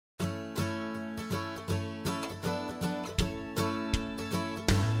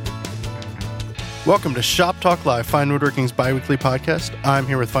Welcome to Shop Talk Live, Fine Woodworking's bi-weekly podcast. I'm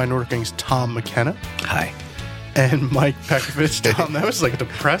here with Fine Woodworking's Tom McKenna. Hi. And Mike Pekovich. Tom, that was like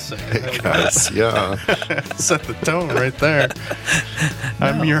depressing. Hey guys, yeah. Set the tone right there.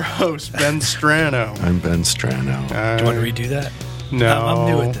 I'm your host, Ben Strano. I'm Ben Strano. Do you want to redo that? No. I'm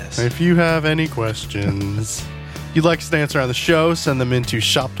new at this. If you have any questions you'd like us to answer on the show, send them into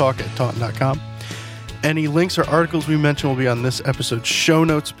shoptalk@taunton.com. Any links or articles we mention will be on this episode's show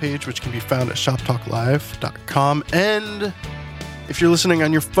notes page, which can be found at shoptalklive.com. And if you're listening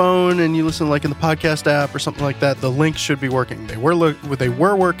on your phone and you listen like in the podcast app or something like that, the links should be working. They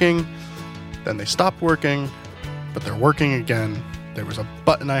were working, then they stopped working, but they're working again. There was a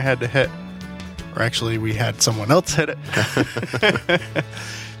button I had to hit, or actually we had someone else hit it.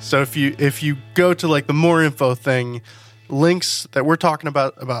 So if you go to like the more info thing, links that we're talking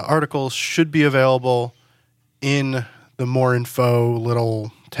about articles should be available in the more info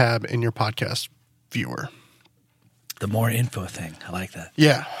little tab in your podcast viewer. The more info thing. I like that.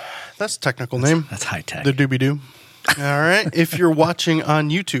 Yeah, that's a technical name. That's high tech. The doobie-doo. All right. If you're watching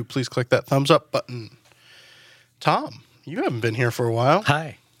on YouTube, please click that thumbs up button. Tom, you haven't been here for a while.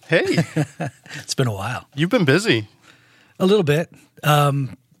 Hi. Hey. It's been a while. You've been busy. A little bit.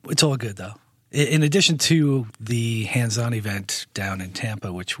 It's all good, though. In addition to the hands-on event down in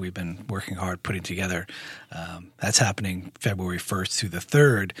Tampa, which we've been working hard putting together, that's happening February 1st through the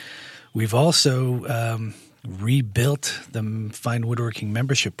 3rd. We've also rebuilt the Fine Woodworking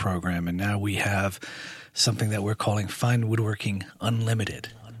membership program, and now we have something that we're calling Fine Woodworking Unlimited.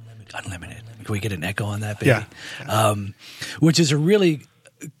 Unlimited. Can we get an echo on that, baby? Yeah. Which is a really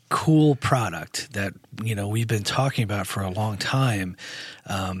cool product that, you know, we've been talking about for a long time,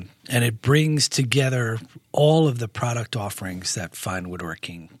 and it brings together all of the product offerings that Fine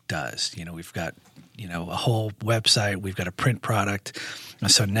Woodworking does. You know, we've got, you know, a whole website, we've got a print product, and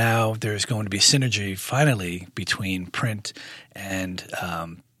so now there's going to be synergy finally between print and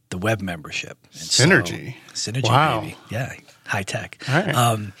the web membership. And Synergy? Synergy, wow. baby. Yeah, high tech. All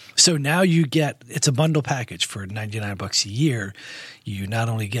right. So now you get, it's a bundle package for $99 a year. You not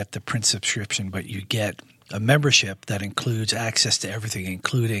only get the print subscription, but you get a membership that includes access to everything,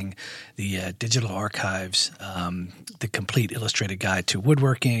 including the digital archives, the complete illustrated guide to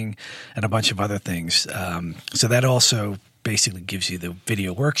woodworking, and a bunch of other things. So that also basically gives you the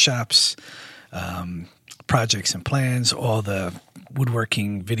video workshops, projects and plans, all the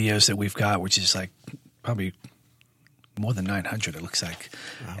woodworking videos that we've got, which is like probably more than 900, it looks like.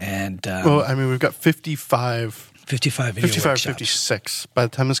 Wow. And well, I mean, we've got 55 video workshops. 56. By the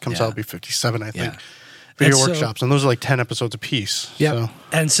time this comes out, it'll be 57, I think. Yeah. Video workshops, and those are like 10 episodes a piece. Yeah. So.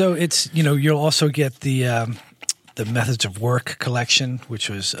 And so it's, you know, you'll also get the Methods of Work collection, which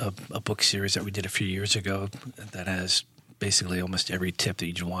was a book series that we did a few years ago that has basically almost every tip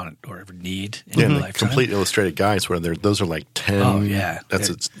that you want or ever need in your lifetime. Complete illustrated guides where those are like 10. Oh, yeah.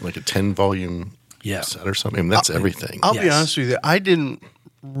 It's like a 10-volume set or something. I mean, that's everything. I'll be honest with you. I didn't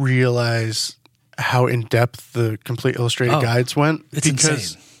realize how in-depth the complete illustrated guides went. It's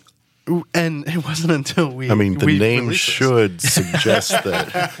insane. And it wasn't until we. I mean, the name should suggest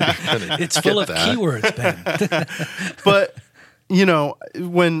that. It's full of keywords, Ben. But, you know,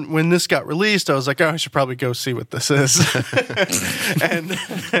 when this got released, I was like, oh, I should probably go see what this is.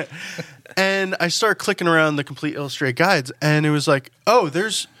 and I started clicking around the complete illustrated guides, and it was like, oh,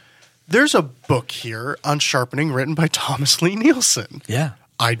 there's a book here on sharpening written by Thomas Lee Nielsen. Yeah.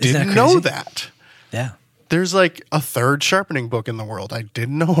 I didn't know that. Yeah. There's like a third sharpening book in the world I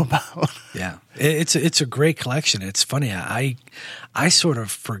didn't know about. Yeah. It's a great collection. It's funny. I sort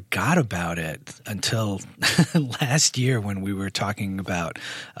of forgot about it until last year when we were talking about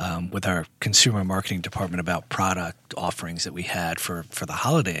with our consumer marketing department about product offerings that we had for the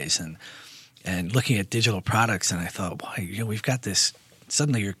holidays and looking at digital products. And I thought, wow, you know, we've got this.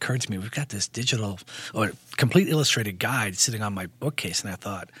 Suddenly it occurred to me, we've got this digital or complete illustrated guide sitting on my bookcase. And I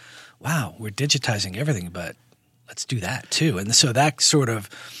thought, wow, we're digitizing everything, but let's do that too. And so that sort of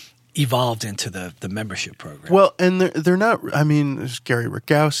evolved into the membership program. Well, and they're not, I mean, there's Gary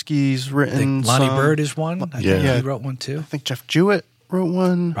Rogowski's written Lonnie Bird is one. I think he wrote one too. I think Jeff Jewett wrote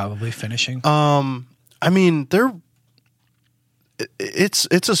one. Probably finishing. I mean, it's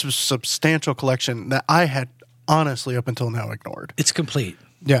a substantial collection that I had honestly up until now ignored. It's complete.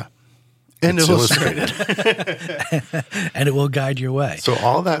 Yeah. And it's illustrated. And it will guide your way. So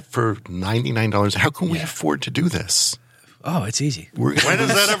all that for $99. How can we afford to do this? Oh, it's easy. When has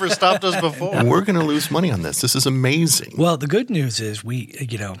that ever stopped us before? We're going to lose money on this. This is amazing. Well, the good news is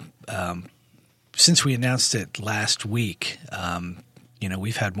since we announced it last week,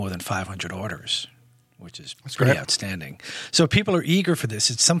 we've had more than 500 orders, which is That's pretty great. outstanding. So people are eager for this.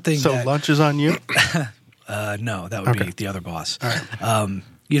 It's something So that, lunch is on you? no, that would Okay. be the other boss. All right.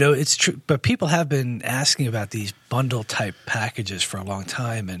 It's true, but people have been asking about these bundle type packages for a long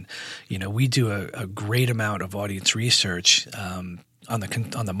time, and we do a great amount of audience research on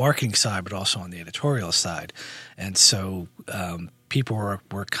the marketing side, but also on the editorial side, and so people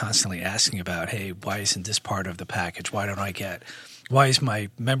were constantly asking about, hey, why isn't this part of the package? Why is my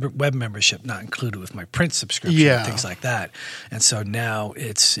web membership not included with my print subscription? Yeah. And things like that. And so now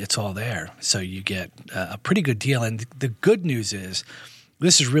it's all there, so you get a pretty good deal. And the good news is,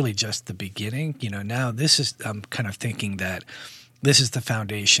 this is really just the beginning. Now this is, I'm kind of thinking that this is the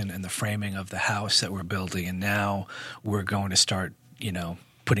foundation and the framing of the house that we're building. And now we're going to start,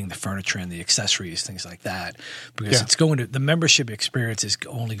 putting the furniture and the accessories, things like that, because the membership experience is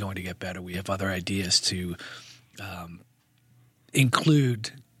only going to get better. We have other ideas to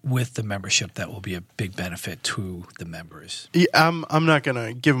include with the membership that will be a big benefit to the members. Yeah, I'm not going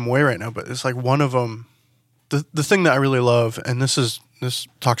to give them away right now, but it's like one of them. The thing that I really love, and this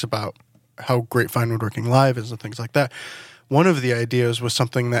talks about how great Fine Woodworking Live is and things like that. One of the ideas was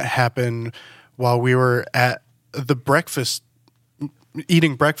something that happened while we were at the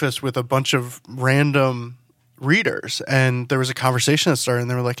eating breakfast with a bunch of random readers, and there was a conversation that started, and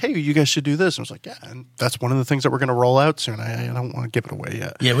they were like, hey, you guys should do this. And I was like, yeah, and that's one of the things that we're going to roll out soon. I don't want to give it away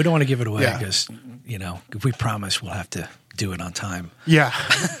yet. Yeah, we don't want to give it away because, if we promise, we'll have to do it on time. Yeah,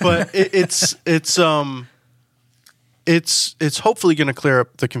 but it's hopefully going to clear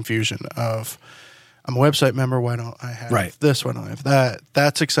up the confusion of, I'm a website member, why don't I have this, why don't I have that?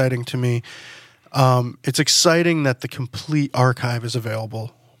 That's exciting to me. It's exciting that the complete archive is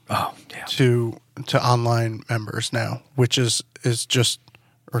available to online members now, which is just,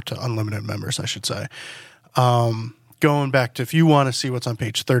 or to unlimited members, I should say. Going back to, if you want to see what's on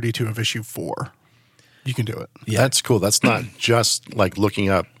page 32 of issue 4, you can do it. Yeah. That's cool. That's not just like looking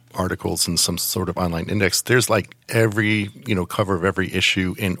up articles in some sort of online index. There's like every, cover of every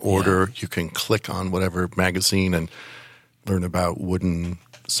issue in order. Yeah. You can click on whatever magazine and learn about wooden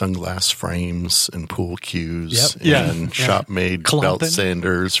sunglass frames and pool cues and shop-made belt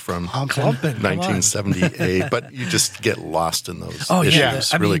sanders from 1978. But you just get lost in those issues. Yeah.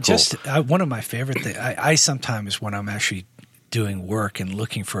 I really mean, cool. One of my favorite things, I sometimes, when I'm actually doing work and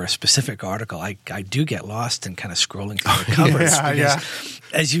looking for a specific article, I do get lost in kind of scrolling through the covers because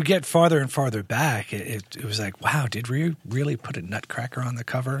as you get farther and farther back, it was like, wow, did we really put a nutcracker on the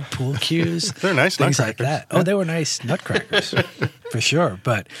cover? Pool cues? They're nice things nutcrackers. like that. Oh, they were nice nutcrackers for sure.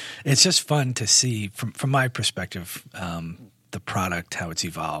 But it's just fun to see from my perspective the product, how it's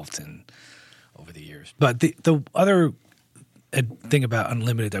evolved and over the years. But the other thing about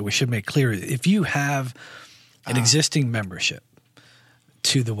Unlimited that we should make clear is, if you have an existing membership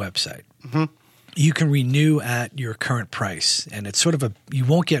to the website, you can renew at your current price. And it's sort of you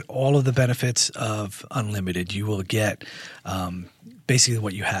won't get all of the benefits of Unlimited. You will get basically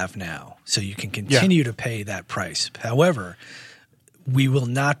what you have now. So you can continue to pay that price. However, we will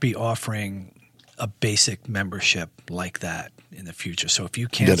not be offering a basic membership like that in the future. So if you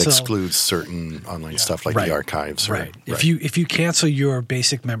cancel, that excludes certain online stuff like the archives. Right. If you cancel your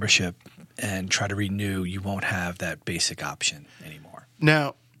basic membership and try to renew, you won't have that basic option anymore.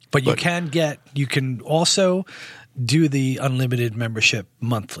 Now, but you can also do the unlimited membership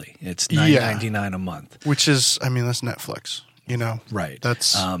monthly. It's $9.99 a month, which is, I mean, that's Netflix. Right.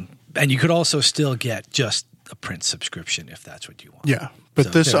 That's and you could also still get just a print subscription if that's what you want. Yeah,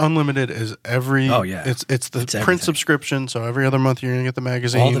 but this unlimited is every. Oh yeah, it's the print everything. Subscription. So every other month you're going to get the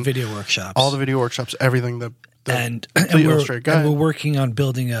magazine, all the video workshops, everything. And we're working on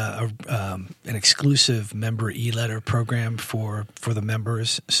building an exclusive member e-letter program for the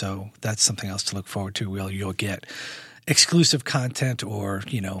members. So that's something else to look forward to. You'll get exclusive content or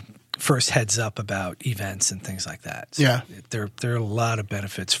first heads up about events and things like that. So there are a lot of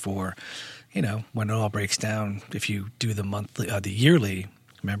benefits for when it all breaks down. If you do the yearly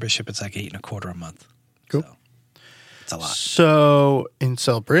membership, it's like $8.25 a month. Cool. So it's a lot. So in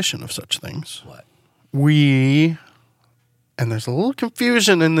celebration of such things, what? And there's a little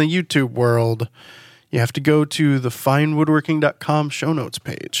confusion in the YouTube world. You have to go to the finewoodworking.com show notes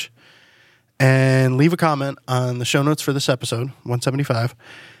page and leave a comment on the show notes for this episode, 175.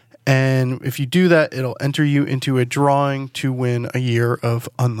 And if you do that, it'll enter you into a drawing to win a year of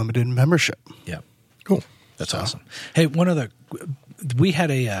unlimited membership. Yeah. Cool. That's awesome. Hey, we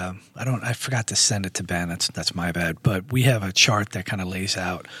had I forgot to send it to Ben. That's my bad. But we have a chart that kind of lays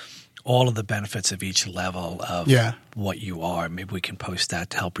out all of the benefits of each level of what you are. Maybe we can post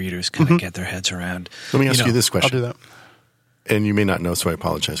that to help readers kind of get their heads around. Let me ask you this question. I'll do that. and you may not know, so I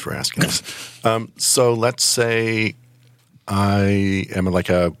apologize for asking this. So let's say I am like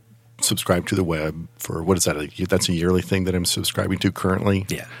a subscribe to the web for, what is that? That's a yearly thing that I'm subscribing to currently?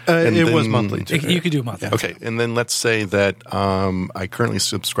 Yeah. It was monthly. You could do a monthly. Yeah. Okay. And then let's say that I currently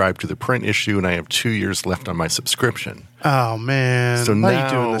subscribe to the print issue and I have 2 years left on my subscription. Oh, man. So Why now, are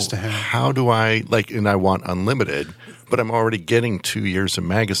you doing this to him? how do I, and I want unlimited, but I'm already getting 2 years of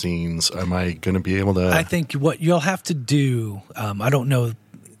magazines. Am I going to be able to? I think what you'll have to do, I don't know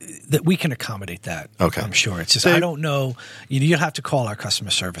that we can accommodate that. Okay. I'm sure. It's just, I don't know. You'll have to call our customer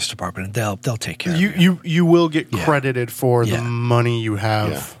service department and they'll take care of you. You will get credited for the money you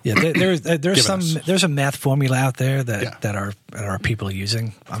have. Yeah, there's a math formula out there that our people are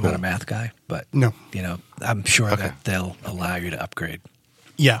using. I'm not a math guy, but I'm sure that they'll allow you to upgrade.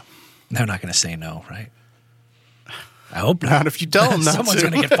 Yeah. They're not going to say no, right? I hope not. Not if you tell them not Someone's to.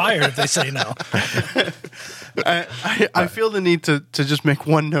 going to get fired if they say no. I feel the need to just make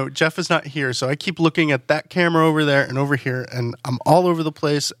one note. Jeff is not here, so I keep looking at that camera over there and over here, and I'm all over the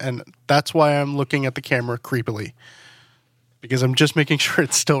place, and that's why I'm looking at the camera creepily. Because I'm just making sure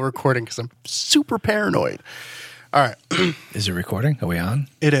it's still recording, because I'm super paranoid. All right. Is it recording? Are we on?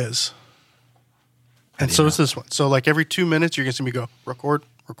 It is. And so is this one. So like every 2 minutes, you're going to see me go, record.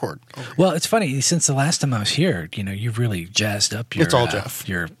 Well, it's funny. Since the last time I was here, you've really jazzed up your, it's all Jeff.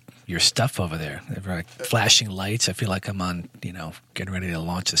 your stuff over there. They're like flashing lights. I feel like I'm on, getting ready to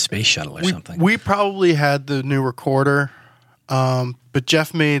launch a space shuttle or something. We probably had the new recorder, but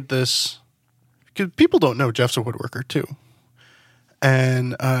Jeff made this, because people don't know Jeff's a woodworker too.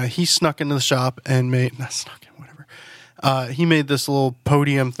 And he snuck into the shop and he made this little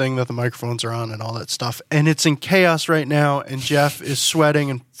podium thing that the microphones are on and all that stuff. And it's in chaos right now, and Jeff is sweating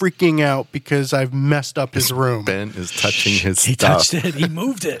and freaking out because I've messed up his room. Ben is touching his stuff. He touched it. He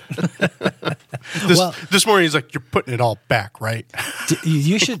moved it. This morning he's like, "You're putting it all back, right?"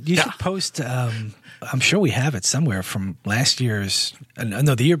 You should post. I'm sure we have it somewhere from last year's.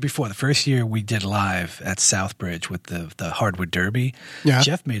 No, the year before. The first year we did live at Southbridge with the Hardwood Derby. Yeah.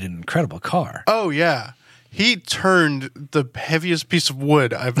 Jeff made an incredible car. Oh yeah. He turned the heaviest piece of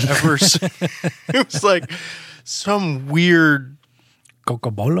wood I've ever seen. It was like some weird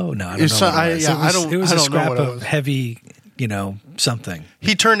Cocobolo? No, I don't know. It was a scrap of heavy, something.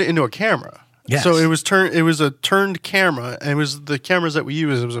 He turned it into a camera. Yes. So it was a turned camera, and it was the cameras that we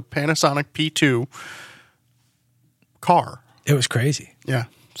use. It was a Panasonic P2 car. It was crazy. Yeah.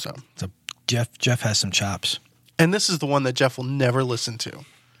 So Jeff has some chops. And this is the one that Jeff will never listen to.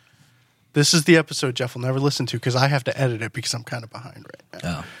 This is the episode Jeff will never listen to because I have to edit it because I'm kind of behind right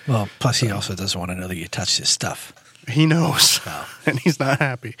now. Oh. Well, plus he also doesn't want to know that you touched his stuff. He knows, and he's not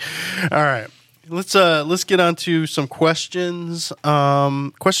happy. All right. Let's get on to some questions.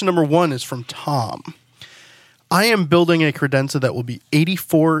 Question number 1 is from Tom. I am building a credenza that will be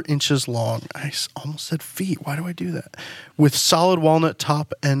 84 inches long. I almost said feet. Why do I do that? With solid walnut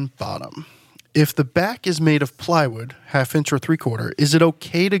top and bottom. If the back is made of plywood, 1/2 inch or 3/4, is it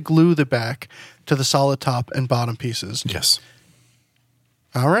okay to glue the back to the solid top and bottom pieces? Yes.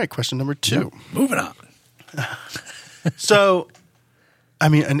 All right. Question number 2. Yep. Moving on. So, I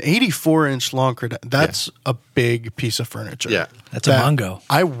mean, an 84-inch long credenza, that's a big piece of furniture. Yeah. That's a Mongo.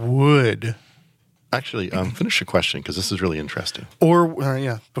 I would. Actually, finish your question because this is really interesting. Or,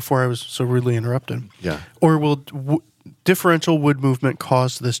 before I was so rudely interrupted. Yeah. Or will differential wood movement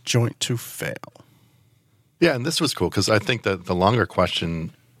cause this joint to fail? Yeah, and this was cool because I think that the longer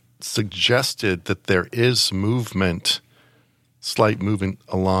question suggested that there is slight movement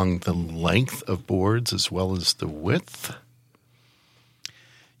along the length of boards as well as the width.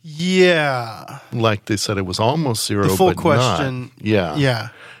 Yeah. Like they said, it was almost zero, the full but question. Not. Yeah. Yeah.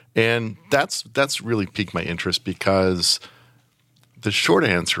 And that's really piqued my interest because the short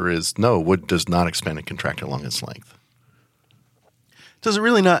answer is no, wood does not expand and contract along its length. Does it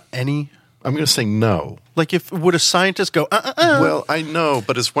really not any? I'm going to say no. Like, would a scientist go, Well, I know,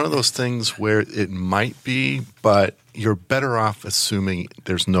 but it's one of those things where it might be, but you're better off assuming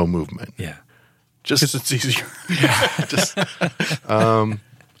there's no movement. Yeah. Just because it's easier.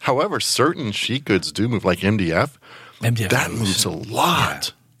 However, certain sheet goods do move, like MDF. That moves a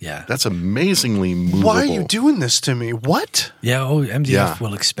lot. Yeah. That's amazingly movable. Why are you doing this to me? What? Yeah, MDF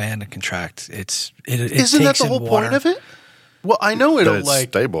will expand and contract. Isn't that the whole point of it? Well, I know it'll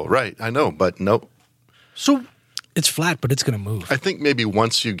stable, right? I know, but nope. So it's flat, but it's going to move. I think maybe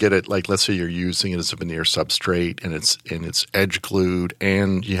once you get it, like let's say you're using it as a veneer substrate and it's edge glued,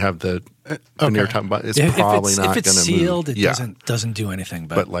 and you have the veneer top, it's probably not going to move. If it's sealed, it doesn't do anything.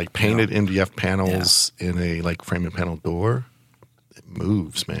 But like painted MDF panels in a like frame and panel door,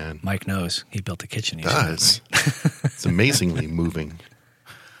 moves, man. Mike knows. He built a kitchen. It does. It's amazingly moving.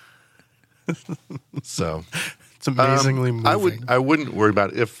 So It's amazingly moving. I wouldn't worry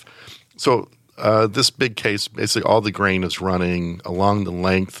about it if so. This big case, basically all the grain is running along the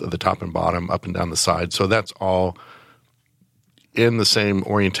length of the top and bottom, up and down the side. So that's all in the same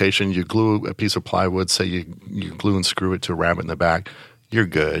orientation. You glue a piece of plywood, say you glue and screw it to a rabbet in the back, you're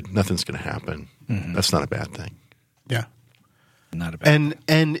good. Nothing's going to happen. Mm-hmm. That's not a bad thing. Yeah. Not a bad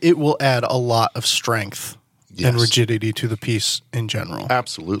and it will add a lot of strength and rigidity to the piece in general.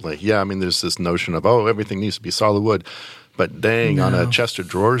 Absolutely. Yeah, I mean, there's this notion of, everything needs to be solid wood. But dang, on a chest of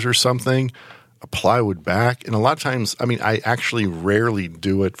drawers or something, a plywood back. And a lot of times, I mean, I actually rarely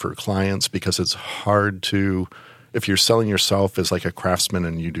do it for clients because it's hard to, if you're selling yourself as like a craftsman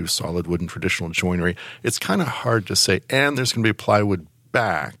and you do solid wood and traditional joinery, it's kind of hard to say, and there's going to be plywood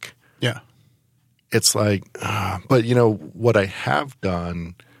back. Yeah. It's like, but what I have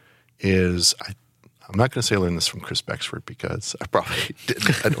done is I'm not going to say I learned this from Chris Becksford because I probably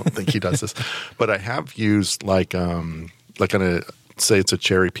didn't. I don't think he does this. But I have used like on a, say it's a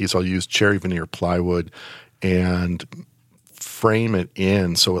cherry piece, I'll use cherry veneer plywood and frame it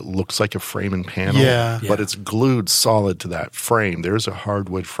in so it looks like a frame and panel, but it's glued solid to that frame. There's a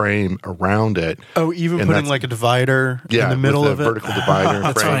hardwood frame around it. Oh, even putting like a divider in the middle of it? Vertical divider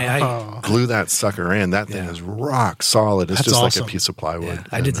That's frame. Funny. Glue that sucker in. That thing is rock solid. It's just awesome. like a piece of plywood. Yeah,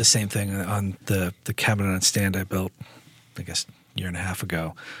 I did the same thing on the cabinet on stand I built, I guess, a year and a half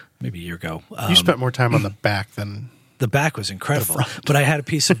ago, maybe a year ago. You spent more time on the back than the back was incredible, but I had a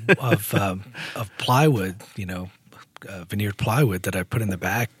piece of plywood, veneered plywood that I put in the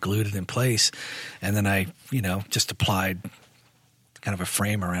back, glued it in place, and then I, just applied kind of a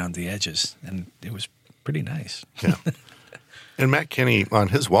frame around the edges, and it was pretty nice. Yeah. And Matt Kenny, on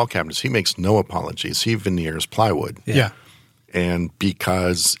his wall cabinets, he makes no apologies. He veneers plywood. Yeah. And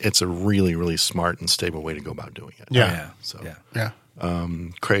because it's a really, really smart and stable way to go about doing it. Yeah.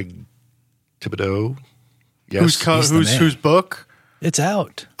 Craig Thibodeau. Yes. Whose book? It's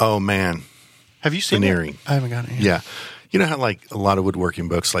out. Oh, man. Have you seen Veneering. it? I haven't got it yet. Yeah. You know how like a lot of woodworking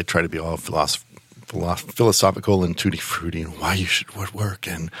books like try to be all philosophical and tutti frutti and why you should woodwork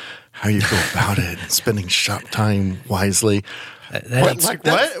and how you go about it and spending shop time wisely.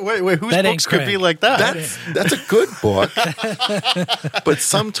 Wait, whose books could be like that? That's a good book. But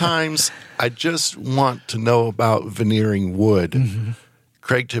sometimes I just want to know about veneering wood. Mm-hmm.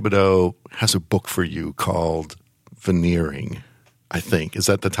 Craig Thibodeau has a book for you called Veneering, I think. Is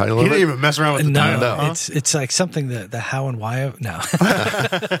that the title of it? He didn't even mess around with the title. No, it's like something the how and why of no.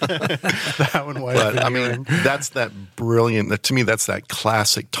 The how and why. But I mean, that's that brilliant. To me, that's that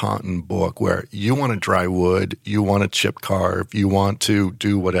classic Taunton book where you want to dry wood, you want to chip carve, you want to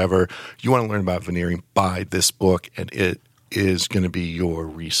do whatever, you want to learn about veneering. Buy this book, and it is going to be your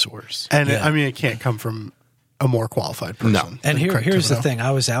resource. And it can't come from a more qualified person. No. And here's the thing: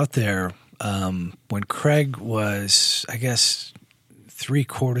 I was out there when Craig was, I guess,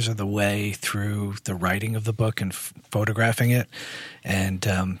 3/4 of the way through the writing of the book and photographing it.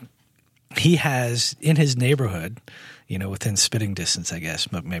 And he has in his neighborhood, within spitting distance, I guess,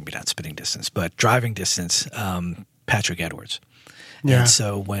 but maybe not spitting distance, but driving distance, Patrick Edwards. Yeah. And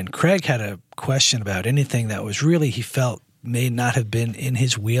so when Craig had a question about anything that was really, he felt may not have been in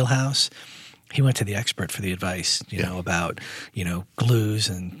his wheelhouse, he went to the expert for the advice, about, glues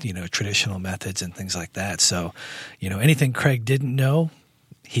and, traditional methods and things like that. So, anything Craig didn't know,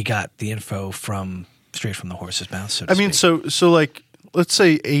 he got the info straight from the horse's mouth. So to speak. So like, let's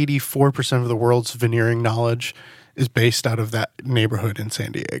say 84% of the world's veneering knowledge is based out of that neighborhood in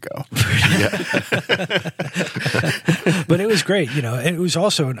San Diego. But it was great, it was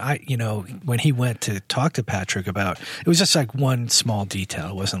also, when he went to talk to Patrick about, it was just like one small detail.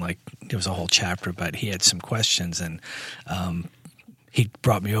 It wasn't like it was a whole chapter, but he had some questions and he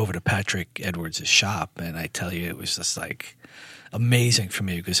brought me over to Patrick Edwards' shop. And I tell you, it was just like amazing for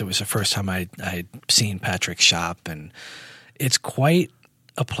me because it was the first time I'd seen Patrick's shop, and it's quite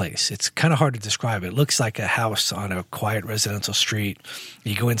a place. It's kind of hard to describe. It looks like a house on a quiet residential street.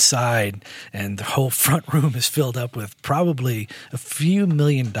 You go inside and the whole front room is filled up with probably a few $1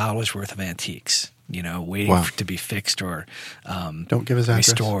 million worth of antiques, waiting to be fixed or don't give his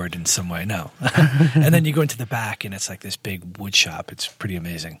restored in some way. No. And then you go into the back and it's like this big wood shop. It's pretty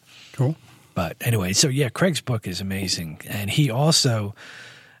amazing. Cool. But anyway, so yeah, Craig's book is amazing. And he also,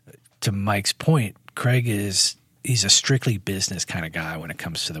 to Mike's point, he's a strictly business kind of guy when it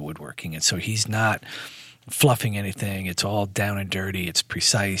comes to the woodworking. And so he's not fluffing anything. It's all down and dirty. It's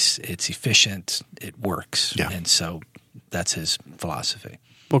precise. It's efficient. It works. Yeah. And so that's his philosophy.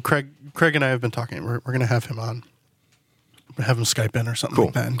 Well, Craig and I have been talking. We're going to have him on have him Skype in or something Cool.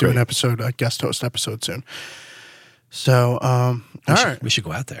 like that and do Great. an episode, a guest host episode soon. So, all right. We should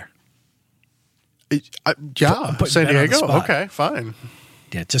go out there. Yeah, Put San Ben on the Diego. spot. Okay, fine.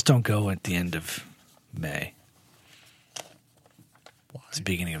 Yeah, just don't go at the end of May. It's the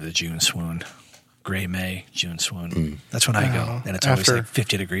beginning of the June swoon. Gray May, June swoon. That's when I go. And it's always After- like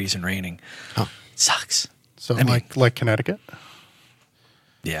 50 degrees and raining. Huh. Sucks. So, I mean- like Connecticut.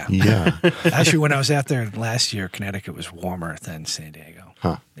 Yeah. Yeah. Actually, when I was out there last year, Connecticut was warmer than San Diego.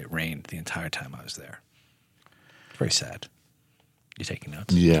 Huh. It rained the entire time I was there. Very sad. You taking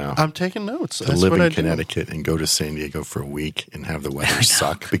notes? Yeah. I'm taking notes. To That's live what in I do. Connecticut and go to San Diego for a week and have the weather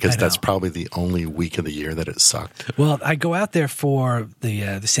suck, because I that's know. probably the only week of the year that it sucked. Well, I go out there for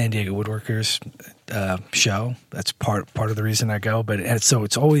the San Diego Woodworkers show. That's part of the reason I go. So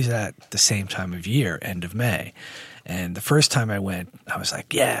it's always at the same time of year, end of May. And the first time I went, I was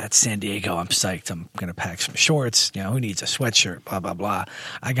like, yeah, it's San Diego. I'm psyched. I'm going to pack some shorts. You know, who needs a sweatshirt? Blah, blah, blah.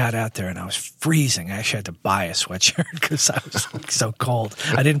 I got out there and I was freezing. I actually had to buy a sweatshirt because I was so cold.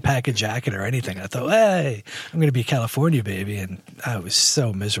 I didn't pack a jacket or anything. I thought, hey, I'm going to be California, baby. And I was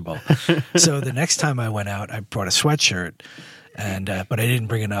so miserable. So the next time I went out, I brought a sweatshirt. And but I didn't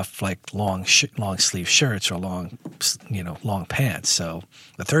bring enough like long sleeve shirts or long pants. So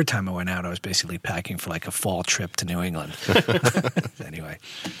the third time I went out, I was basically packing for like a fall trip to New England. Anyway,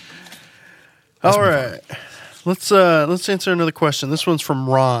 All right. Let's answer another question. This one's from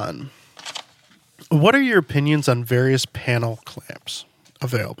Ron. What are your opinions on various panel clamps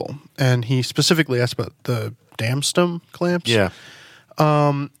available? And he specifically asked about the dam stem clamps. Yeah.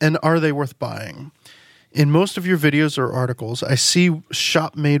 And are they worth buying? In most of your videos or articles, I see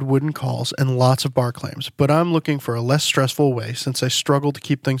shop-made wooden cawls and lots of bar clamps, but I'm looking for a less stressful way since I struggle to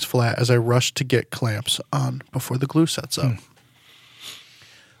keep things flat as I rush to get clamps on before the glue sets up.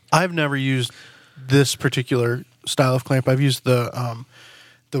 I've never used this particular style of clamp. I've used the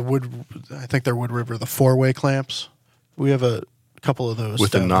wood, I think they're Wood River, the 4-way clamps. We have a couple of those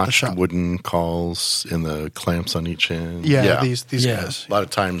With the down at notched shop. wooden cawls and the clamps on each end. Yeah, these Yeah. guys. A lot of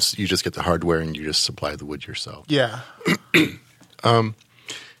times you just get the hardware and you just supply the wood yourself. Yeah.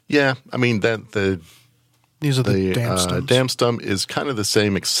 Yeah, I mean These are the the dam stems. dam stump is kind of the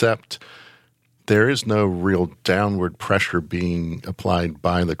same, except there is no real downward pressure being applied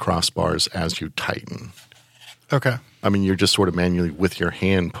by the crossbars as you tighten. Okay. I mean, you're just sort of manually with your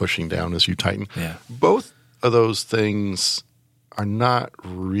hand pushing down as you tighten. Yeah. Both of those things are not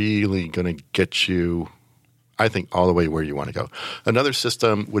really going to get you, I think, all the way where you want to go. Another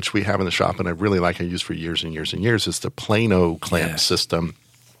system, which we have in the shop and I really like, I used for years and years and years, is the Plano clamp Yeah. system.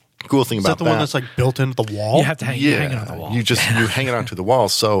 Cool thing Is about that the one that's like built into the wall? you have to hang it on the wall. You hang it onto the wall.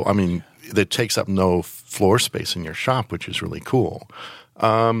 So, I mean, that takes up no floor space in your shop, which is really cool.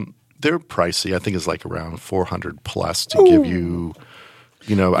 They're pricey. I think it's like around $400 plus to give you,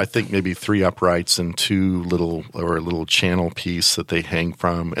 I think maybe 3 uprights and a little channel piece that they hang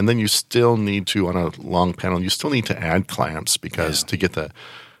from. And then you still need to, on a long panel, you still need to add clamps because to get the,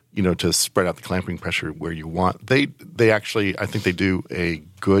 to spread out the clamping pressure where you want. They actually, I think they do a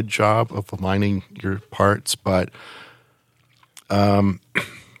good job of aligning your parts. But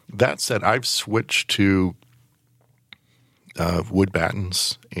that said, I've switched to wood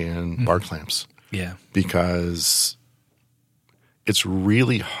battens and bar clamps. Yeah. Because it's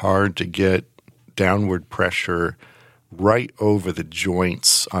really hard to get downward pressure right over the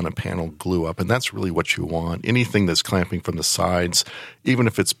joints on a panel glue up, and that's really what you want. Anything that's clamping from the sides, even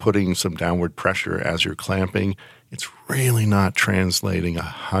if it's putting some downward pressure as you're clamping, it's really not translating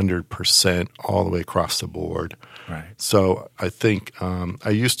 100% all the way across the board. Right. So I think I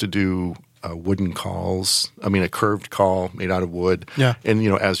used to do wooden cawls. I mean, a curved cawl made out of wood. Yeah. And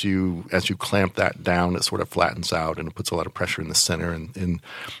as you clamp that down, it sort of flattens out and it puts a lot of pressure in the center, and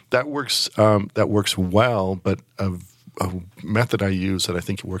that works. That works well. But a method I use that I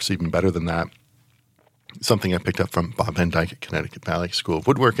think works even better than that, something I picked up from Bob Van Dyke at Connecticut Valley School of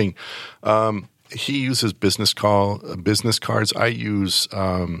Woodworking. He uses business cards. I use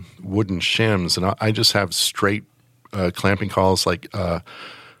wooden shims, and I just have straight clamping cawls, like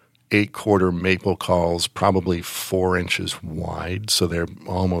 8-quarter maple cawls, probably 4 inches wide, so they're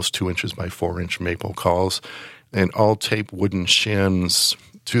almost 2 inches by 4 inch maple cawls, and I'll tape wooden shims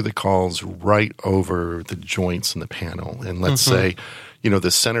to the cawls right over the joints in the panel. And let's say,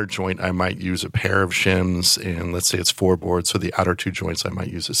 the center joint, I might use a pair of shims, and let's say it's 4 boards, so the outer 2 joints, I might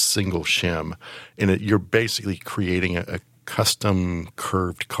use a single shim. And you're basically creating a custom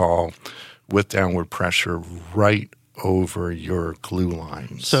curved cawl with downward pressure right over your glue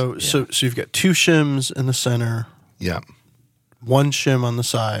lines. So you've got 2 shims in the center, Yeah. 1 shim on the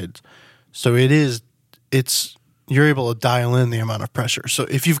sides. So it's you're able to dial in the amount of pressure. So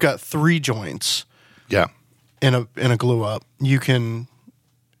if you've got 3 joints Yeah. in a glue up, you can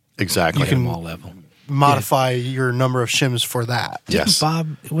Exactly. You can- All level. modify your number of shims for that. Yes.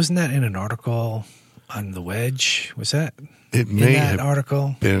 Bob, wasn't that in an article on the wedge? Was that It in may that have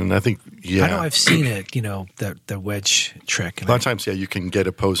article? been, I think, yeah. I know I've seen it, the wedge trick. A lot of times, yeah, you can get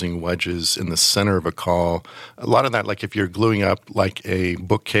opposing wedges in the center of a call. A lot of that, like if you're gluing up like a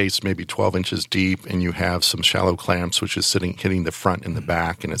bookcase, maybe 12 inches deep, and you have some shallow clamps, which is hitting the front and the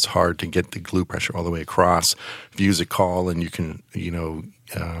back, and it's hard to get the glue pressure all the way across. If you use a call and you can,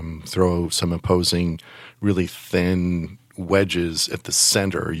 throw some opposing, really thin wedges at the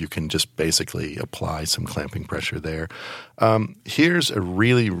center, you can just basically apply some clamping pressure there. Here's a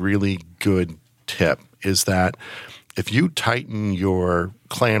really, really good tip is that if you tighten your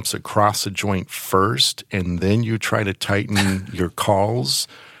clamps across a joint first and then you try to tighten your cawls,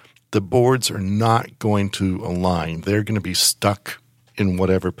 the boards are not going to align. They're going to be stuck in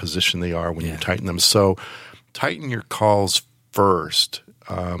whatever position they are when you tighten them. So tighten your cawls first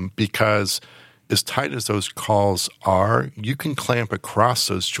because as tight as those cawls are, you can clamp across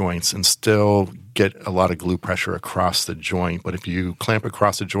those joints and still get a lot of glue pressure across the joint. But if you clamp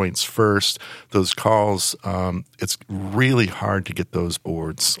across the joints first, those cawls, it's really hard to get those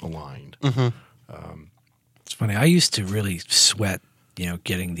boards aligned. Mm-hmm. It's funny. I used to really sweat,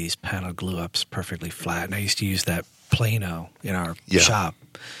 getting these panel glue ups perfectly flat. And I used to use that Plano in our shop.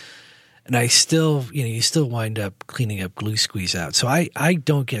 And I still, you still wind up cleaning up glue squeeze out. So I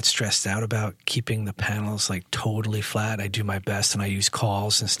don't get stressed out about keeping the panels like totally flat. I do my best and I use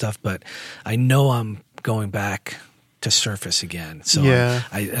cawls and stuff, but I know I'm going back to surface again. So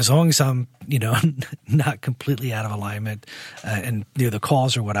as long as I'm, not completely out of alignment, and the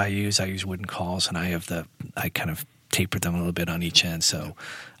cawls are what I use. I use wooden cawls, and I kind of taper them a little bit on each end. So,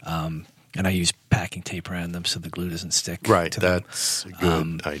 and I use packing tape around them so the glue doesn't stick. Right, to them. that's a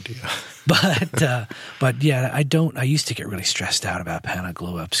good idea. But yeah, I used to get really stressed out about panel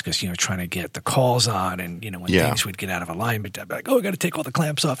glue ups because, trying to get the cawls on and, when things would get out of alignment, I'd be like, I got to take all the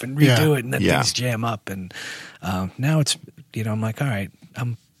clamps off and redo it. And then things jam up. And now it's, I'm like, all right,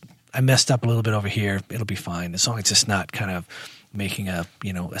 I messed up a little bit over here. It'll be fine. As long as it's not kind of making a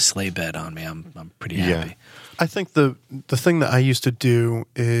sleigh bed on me, I'm pretty happy. I think the thing that I used to do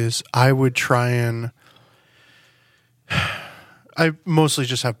is I would try and I mostly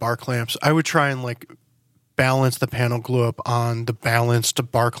just have bar clamps. I would try and balance the panel glue up on the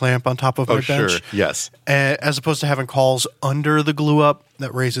balanced bar clamp on top of my bench. Sure. Yes. As opposed to having cawls under the glue up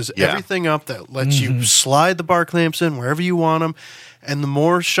that raises everything up, that lets you slide the bar clamps in wherever you want them. And the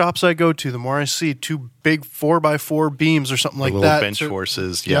more shops I go to, the more I see 2 big 4x4 beams or something like little that. bench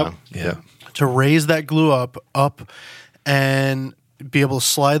horses. Yep. Yeah. To raise that glue up and be able to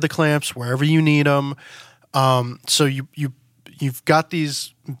slide the clamps wherever you need them. So you've got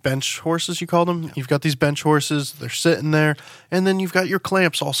these bench horses, you call them. Yeah. You've got these bench horses. They're sitting there, and then you've got your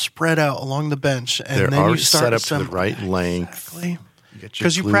clamps all spread out along the bench. And They're then already you start set up to the right length. Exactly.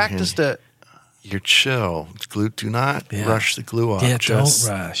 Because you practiced it. You're chill. Do not rush the glue up. Yeah, just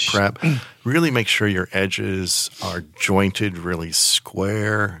don't rush. Prep. Really make sure your edges are jointed really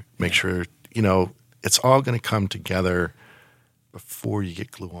square. Make sure, it's all going to come together before you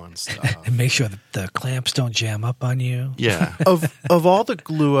get glue on stuff. And make sure that the clamps don't jam up on you. Yeah. Of all the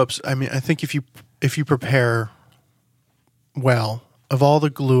glue ups, I mean, I think if you prepare well, of all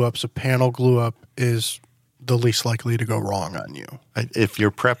the glue ups, a panel glue up is the least likely to go wrong on you. If your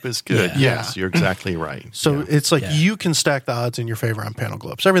prep is good, yes, you're exactly right. So it's you can stack the odds in your favor on panel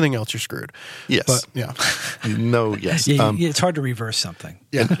glue ups. Everything else, you're screwed. Yes. But, yes. It's hard to reverse something.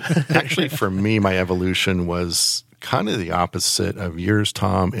 Yeah. Actually, for me, my evolution was kind of the opposite of yours,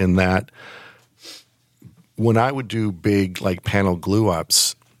 Tom, in that when I would do big panel glue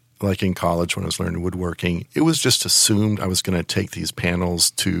ups, like in college when I was learning woodworking, it was just assumed I was going to take these panels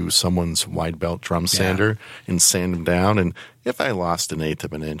to someone's wide belt drum sander and sand them down. And if I lost 1/8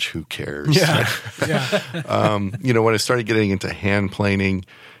 of an inch, who cares? Yeah. When I started getting into hand planing,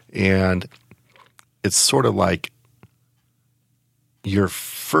 and it's sort of like your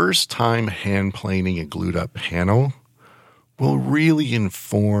first time hand planing a glued up panel will really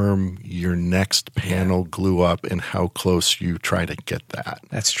inform your next panel glue up and how close you try to get that.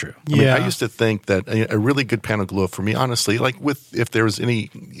 That's true. I mean, I used to think that a really good panel glue up for me, honestly, if there was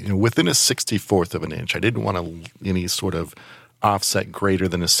any, within a 64th of an inch, I didn't want any sort of offset greater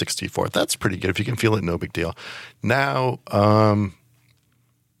than a 64th. That's pretty good. If you can feel it, no big deal. Now,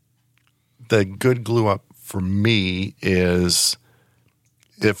 the good glue up for me is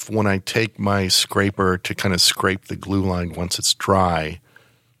if when I take my scraper to kind of scrape the glue line once it's dry,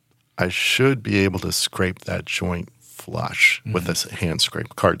 I should be able to scrape that joint flush with a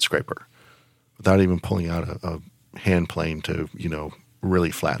card scraper, without even pulling out a hand plane to,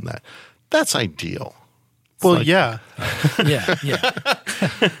 really flatten that. That's ideal. Well, yeah. Yeah.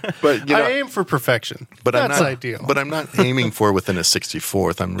 But I aim for perfection. But that's I'm not, ideal. But I'm not aiming for within a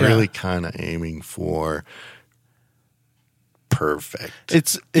 64th. I'm really kind of aiming for perfect.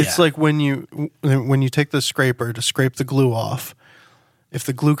 It's like when you take the scraper to scrape the glue off. If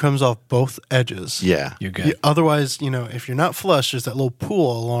the glue comes off both edges, you're good. Otherwise, if you're not flush, there's that little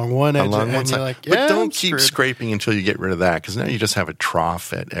pool along one edge, and you're like, but don't I'm keep screwed. scraping until you get rid of that, because now you just have a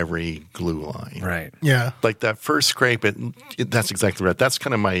trough at every glue line. Right. Yeah. Like that first scrape, that's exactly right. That's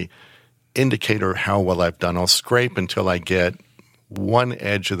kind of my indicator of how well I've done. I'll scrape until I get one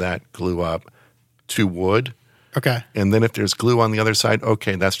edge of that glue up to wood. Okay. And then if there's glue on the other side,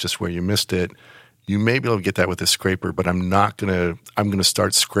 okay, that's just where you missed it. You may be able to get that with a scraper, but I'm going to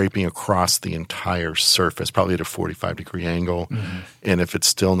start scraping across the entire surface, probably at a 45-degree angle. Mm-hmm. And if it's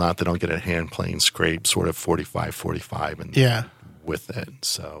still not, then I'll get a hand plane scrape, sort of 45, and with it.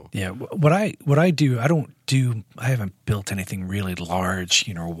 So what I do, I haven't built anything really large,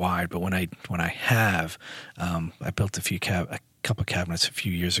 or wide, but when I have, I built a couple cabinets a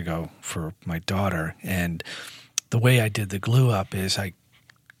few years ago for my daughter, and the way I did the glue up is I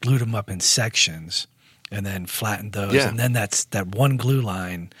glued them up in sections and then flattened those. Yeah. And then that one glue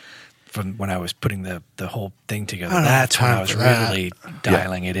line from when I was putting the whole thing together, that's when I was really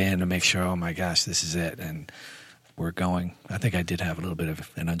dialing it in to make sure, oh my gosh, this is it. And we're going. I think I did have a little bit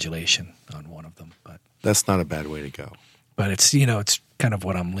of an undulation on one of them, but that's not a bad way to go. But it's, it's kind of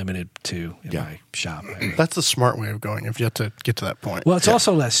what I'm limited to in my shop. That's the smart way of going if you have to get to that point. Well, it's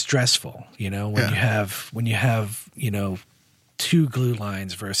also less stressful, when you have, two glue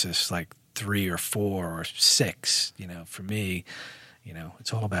lines versus like 3 or 4 or 6, for me,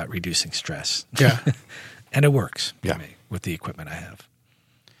 it's all about reducing stress. Yeah. And it works for me with the equipment I have.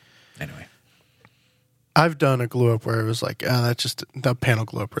 Anyway. I've done a glue up where it was like, that panel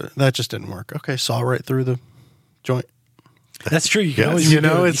glue up, that just didn't work. Okay, saw right through the joint. That's true. You can always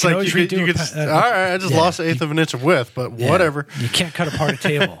it's like you could all right, I just lost an eighth of an inch of width, but whatever. You can't cut apart a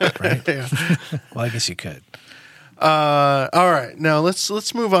table, right? Yeah. Well, I guess you could. All right, now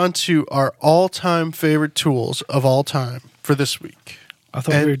let's move on to our all-time favorite tools of all time for this week. I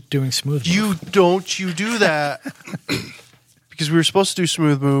thought we were doing smooth move. You do that because we were supposed to do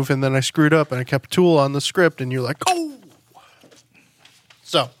smooth move, and then I screwed up and I kept tool on the script, and you're like, oh.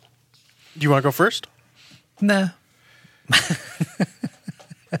 So, do you want to go first? Nah.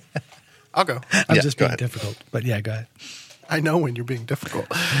 I'll go. I'm just being difficult, but go ahead. I know when you're being difficult.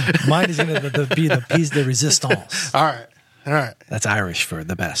 Mine is going to be the piece de resistance. All right. That's Irish for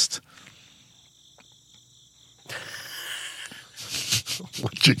the best.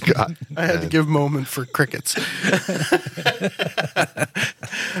 What you got? I had to give a moment for crickets.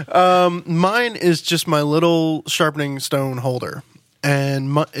 Mine is just my little sharpening stone holder.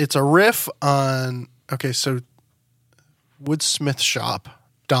 And it's a riff on, so Woodsmith Shop,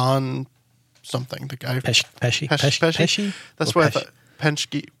 Don something, the guy. Pesci? That's what I thought.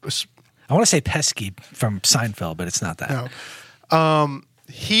 Penske was. I want to say Pesky from Seinfeld, but it's not that. No.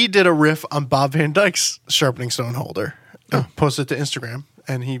 He did a riff on Bob Van Dyke's sharpening stone holder. Posted to Instagram,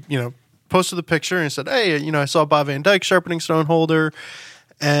 and he, posted the picture and said, "Hey, I saw Bob Van Dyke sharpening stone holder,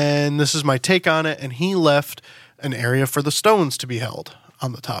 and this is my take on it." And he left an area for the stones to be held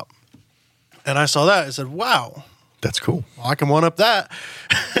on the top. And I saw that. I said, "Wow, that's cool. Well, I can one up that."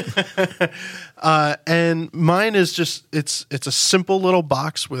 And mine is just it's a simple little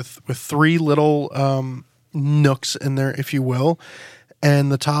box with 3 little nooks in there, if you will.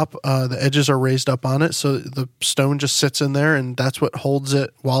 And the top, the edges are raised up on it, so the stone just sits in there, and that's what holds it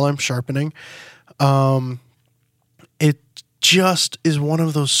while I'm sharpening. It just is one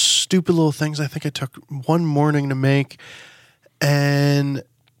of those stupid little things I think I took one morning to make, and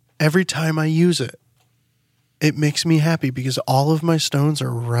every time I use it, it makes me happy because all of my stones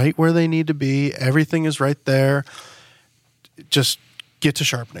are right where they need to be. Everything is right there. Just get to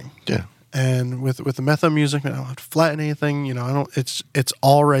sharpening. Yeah. And with the method I'm using, I don't have to flatten anything. It's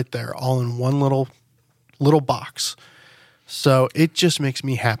all right there, all in one little box. So it just makes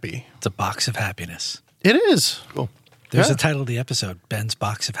me happy. It's a box of happiness. It is. Cool. There's the title of the episode, Ben's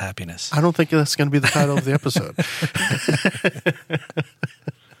Box of Happiness. I don't think that's going to be the title of the episode.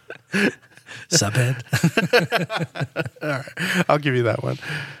 Subhead. All right. I'll give you that one.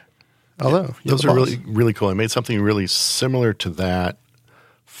 Although, those are really, really cool. I made something really similar to that.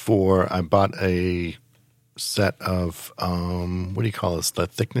 I bought a set of what do you call this? The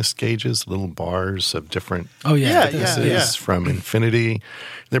thickness gauges, little bars of different thicknesses from Infinity.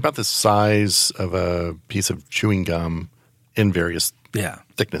 They're about the size of a piece of chewing gum in various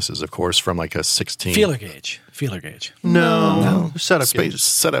thicknesses, of course, from like a 16 feeler gauge. No. Setup blocks.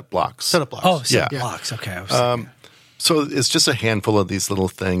 Setup blocks. Oh, setup blocks. Okay. I was So it's just a handful of these little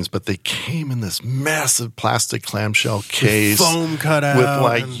things, but they came in this massive plastic clamshell case, foam cut out, with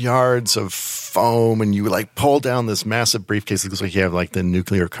like yards of foam, and you like pull down this massive briefcase. It looks like you have like the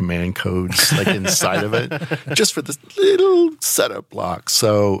nuclear command codes like inside of it, just for this little setup block.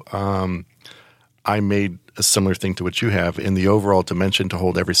 So I made a similar thing to what you have. In the overall dimension to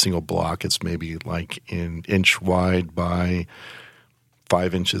hold every single block, it's maybe like an inch wide by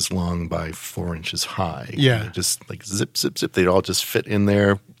 5 inches long by 4 inches high. Yeah. And just like zip, zip, zip. They'd all just fit in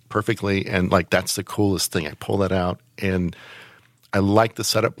there perfectly. And like, that's the coolest thing. I pull that out, and I like the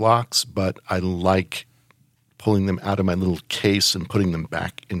setup blocks, but I like pulling them out of my little case and putting them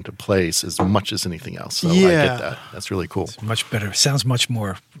back into place as much as anything else. So I get that. That's really cool. It's much better. Sounds much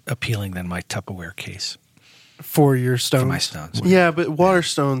more appealing than my Tupperware case. For your stones? For my stones. Yeah, but water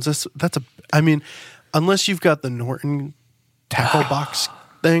stones, I mean, unless you've got the Norton tackle box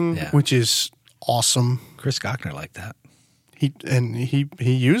thing, which is awesome. Chris Gochner liked that. He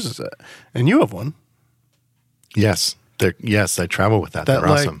uses it, and you have one. Yes, I travel with that. They're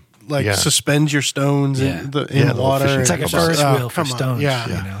awesome. Suspend your stones in the water. It's like a Ferris wheel for stones. Yeah.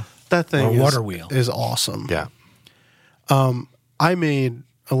 You know? That thing or a water wheel is awesome. Yeah. I made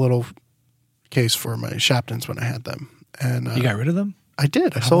a little case for my Shaptons when I had them, and you got rid of them. I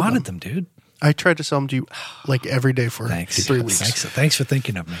did. I wanted them, dude. I tried to sell them to you like every day for 3 weeks. Thanks for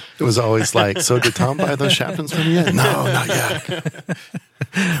thinking of me. It was always like, so did Tom buy those Shaptons from you yet? No, not yet.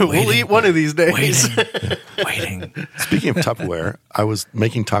 We'll eat one of these days. Waiting. Speaking of Tupperware, I was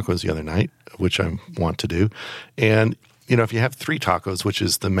making tacos the other night, which I want to do. And, you know, if you have 3 tacos, which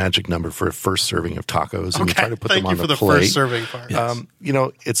is the magic number for a first serving of tacos, and you try to put them on the plate. Thank you for the first serving part. Yes. You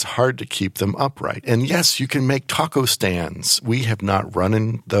know, it's hard to keep them upright. And yes, you can make taco stands. We have not run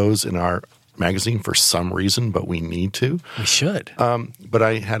in those in our magazine for some reason, but we need to. We should. But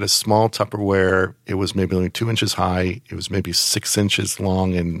I had a small Tupperware. It was maybe only 2 inches high. It was maybe 6 inches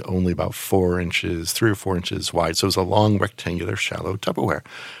long and only about 3 or 4 inches wide. So it was a long, rectangular, shallow Tupperware.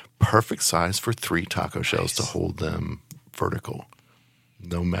 Perfect size for 3 taco shells to hold them vertical.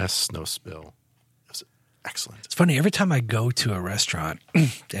 No mess, no spill. It was excellent. It's funny. Every time I go to a restaurant,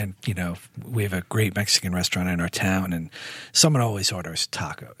 and, you know, we have a great Mexican restaurant in our town, and someone always orders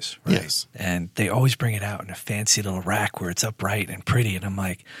tacos, right? Yes. And they always bring it out in a fancy little rack where it's upright and pretty. And I'm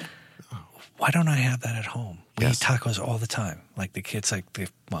like, why don't I have that at home? We eat tacos all the time. Like the kids,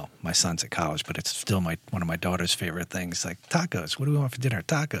 my son's at college, but it's still one of my daughter's favorite things. Like tacos. What do we want for dinner?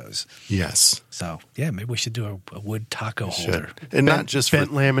 Tacos. Yes. So yeah, maybe we should do a wood taco holder. And not just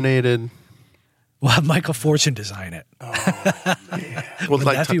bent laminated. We'll have Michael Fortune design it. Oh, man. Would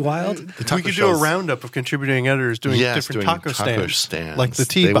that be wild? We could do a roundup of contributing editors doing different taco stands. Like the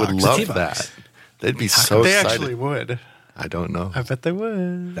tea box. They would love that. They'd be so They excited. actually would. I don't know. I bet they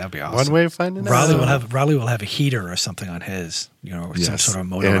would. That'd be awesome. One way of finding out. Raleigh will have a heater or something on his, you know, or some sort of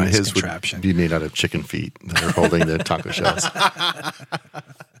motorized and his contraption. Would be made out of chicken feet that are holding the taco shells.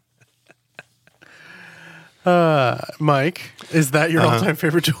 Mike, is that your all-time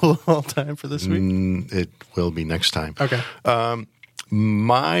favorite tool of all time for this week? It will be next time. Okay.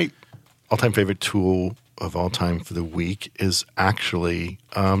 My all-time favorite tool of all time for the week is actually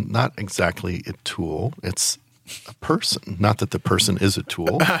not exactly a tool. It's a person. Not that the person is a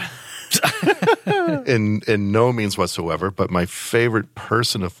tool. in no means whatsoever, but my favorite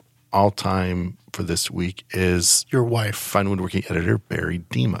person of all time for this week is your wife, fine woodworking editor Barry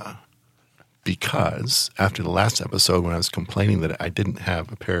Dima. Because after the last episode, when I was complaining that I didn't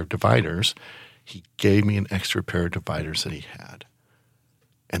have a pair of dividers, he gave me an extra pair of dividers that he had.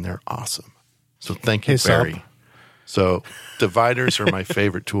 And they're awesome. So thank you, Barry. So dividers are my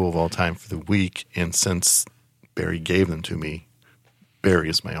favorite tool of all time for the week. And since Barry gave them to me, Barry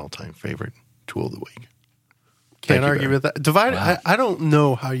is my all-time favorite tool of the week. Can't argue with that. Divider. Wow. I don't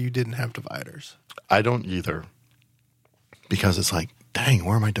know how you didn't have dividers. I don't either. Because it's like, dang,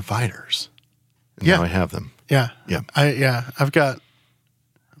 where are my dividers? And now I have them. Yeah. Yeah.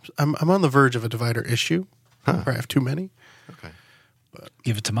 I'm on the verge of a divider issue. Where I have too many. Okay. But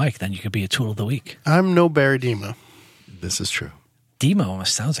give it to Mike, then you could be a tool of the week. I'm no Barry Dima. This is true. Dima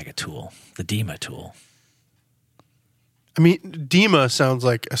almost sounds like a tool. The Dima tool. I mean, Dima sounds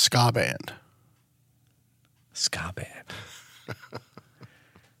like a ska band. Ska band.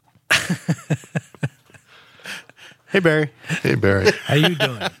 Hey, Barry. Hey, Barry. How you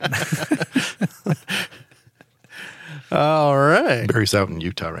doing? All right. Barry's out in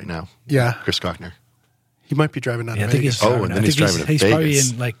Utah right now. Yeah. Chris Cockner. He might be driving down to I think Vegas. he's driving. and then he's driving to He's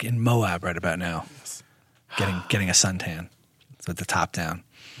Vegas. probably in Moab right about now, getting a suntan with the top down,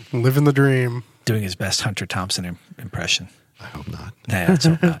 Living the dream. doing his best Hunter Thompson impression. I hope not. Nah, let's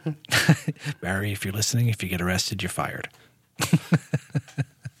hope not. Barry, if you're listening, if you get arrested, you're fired.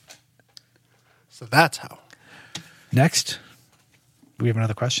 So that's how. Next, do we have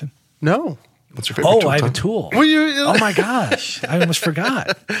another question? No. What's your favorite tool, I have a Tom? tool. Well, Oh my gosh, I almost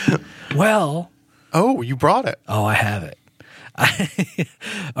forgot. Well, Oh, you brought it. I have it.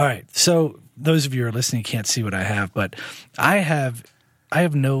 All right. So those of you who are listening can't see what I have, but I have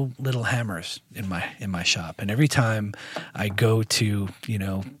no little hammers in my shop, and every time I go to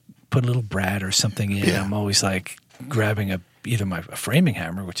put a little brad or something in, Yeah. I'm always like grabbing either a framing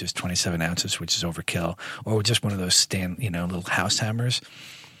hammer, which is 27 ounces, which is overkill, or just one of those little house hammers.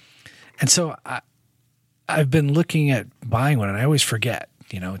 And so I've been looking at buying one, and I always forget.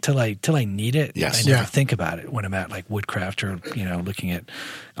 Until I need it, Yes. I never Yeah. think about it when I'm at like Woodcraft or looking at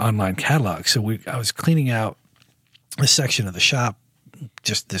online catalogs. So I was cleaning out a section of the shop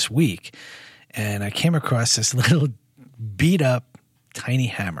just this week, and I came across this little beat up tiny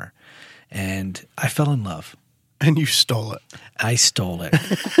hammer, and I fell in love. And you stole it. I stole it.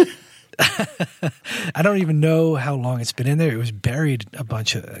 I don't even know how long it's been in there. It was buried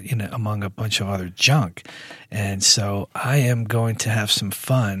among a bunch of other junk. And so I am going to have some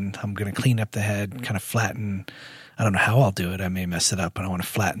fun. I'm going to clean up the head, kind of flatten. I don't know how I'll do it. I may mess it up, but I want to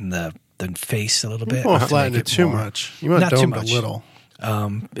flatten the face a little bit. You don't want to to flatten make it too more- much. You want Not to too dome it much. a little.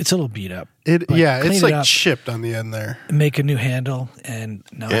 It's a little beat up. But clean it's it like up, chipped on the end there. make a new handle, and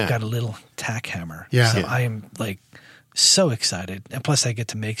now Yeah. I've got a little tack hammer. Yeah. So Yeah. I am like so excited. And plus I get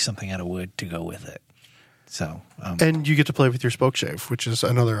to make something out of wood to go with it. So, And you get to play with your spoke shave, which is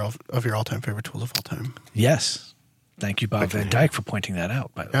another of your all-time favorite tools of all time. yes. Thank you, Bob Van Dyke, for pointing that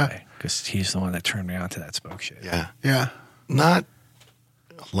out, by the Yeah. way, because he's the one that turned me on to that spoke shave. Yeah. Yeah. Not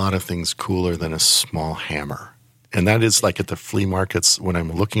a lot of things cooler than a small hammer. And that is like at the flea markets when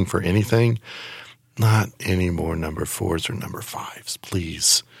I'm looking for anything, not any more number 4s or number 5s,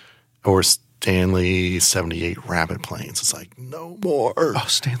 please. Or Stanley 78 rabbit planes. It's like, no more. Oh,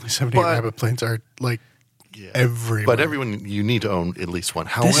 Stanley 78 But- rabbit planes are like Yeah. everywhere. But everyone, you need to own at least one.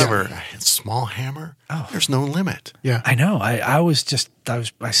 However, a small hammer, there's no limit. Yeah. I know.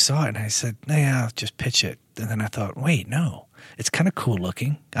 I saw it and I said, yeah, I'll just pitch it. And then I thought, wait, no, it's kind of cool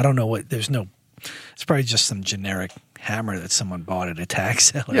looking. I don't know it's probably just some generic hammer that someone bought at a tax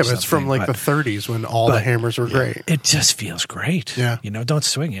sale. Yeah, but it's from like the 30s when all the hammers were great. It just feels great. Yeah. Don't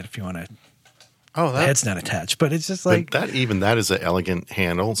swing it if you want to. Oh, The head's not attached, but it's just like But that is an elegant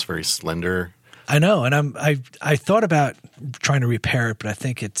handle. It's very slender. I know, and I thought about trying to repair it, but I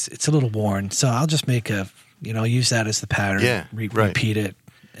think it's a little worn. So I'll just make I'll use that as the pattern. Yeah, right. Repeat it,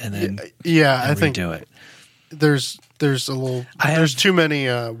 and then I think redo it. there's there's too many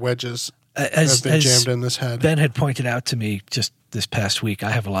wedges that have been jammed in this head. Ben had pointed out to me just this past week,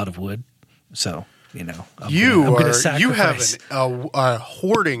 I have a lot of wood, so I'm you gonna have sacrifice. a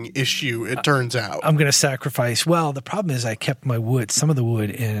hoarding issue. It turns out. I'm going to sacrifice. Well, the problem is I kept some of the wood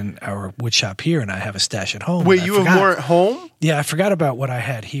in our wood shop here, and I have a stash at home. Wait, and I you have forgot. more at home? Yeah, I forgot about what I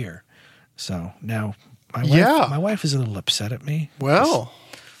had here. So now my wife is a little upset at me. Well,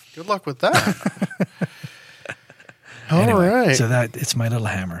 good luck with that. All Anyway, right. So it's my little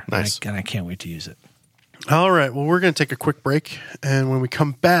hammer. Nice. And I can't wait to use it. All right. Well, we're going to take a quick break. And when we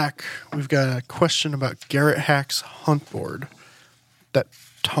come back, we've got a question about Garrett Hack's hunt board that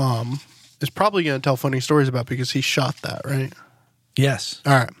Tom is probably going to tell funny stories about because he shot that, right? Yes.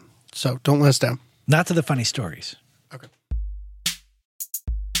 All right. So don't let us down. Not to the funny stories. Okay.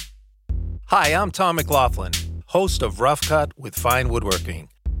 Hi, I'm Tom McLaughlin, host of Rough Cut with Fine Woodworking,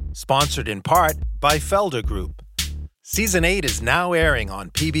 sponsored in part by Felder Group. Season 8 is now airing on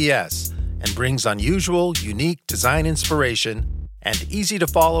PBS and brings unusual, unique design inspiration and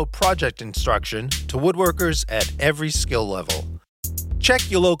easy-to-follow project instruction to woodworkers at every skill level.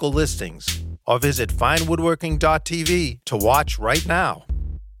 Check your local listings or visit finewoodworking.tv to watch right now.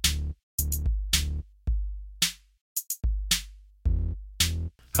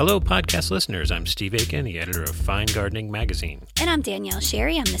 Hello, podcast listeners. I'm Steve Aiken, the editor of Fine Gardening Magazine. And I'm Danielle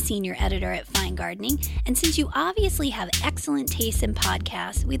Sherry. I'm the senior editor at Fine Gardening. And since you obviously have excellent taste in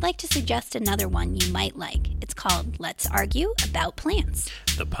podcasts, we'd like to suggest another one you might like. It's called Let's Argue About Plants.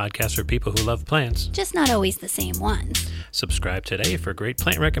 The podcast for people who love plants. Just not always the same ones. Subscribe today for great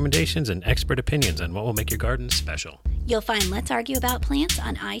plant recommendations and expert opinions on what will make your garden special. You'll find Let's Argue About Plants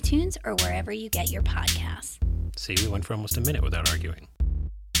on iTunes or wherever you get your podcasts. See, we went for almost a minute without arguing.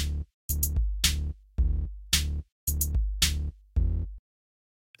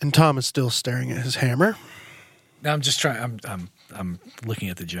 And Tom is still staring at his hammer. No, I'm just trying. I'm looking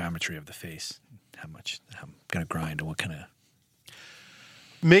at the geometry of the face. How I'm going to grind and what kind of.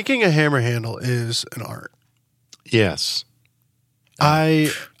 Making a hammer handle is an art. Yes.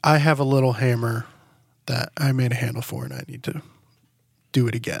 I have a little hammer that I made a handle for, and I need to do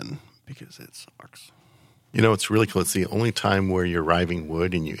it again because it sucks. You know, it's really cool. It's the only time where you're riving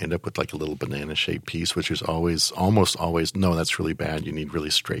wood and you end up with like a little banana-shaped piece, which is almost always, no, that's really bad. You need really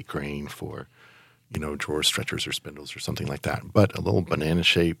straight grain for, you know, drawer stretchers or spindles or something like that. But a little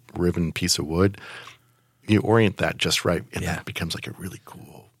banana-shaped ribbon piece of wood, you orient that just right, and that becomes like a really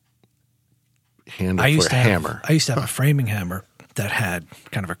cool handle for a hammer. I used to have a framing hammer that had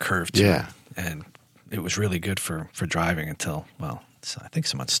kind of a curve to it. Yeah. And it was really good for driving until, well, I think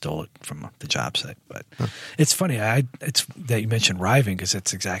someone stole it from the job site. But it's funny it's that you mentioned riving because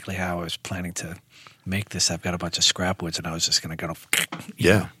it's exactly how I was planning to make this. I've got a bunch of scrap woods, and I was just going to go,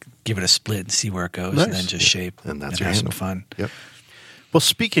 give it a split and see where it goes, and then just shape and that's and have some fun. Yep. Well,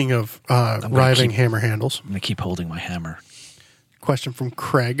 speaking of riving hammer handles, I'm going to keep holding my hammer. Question from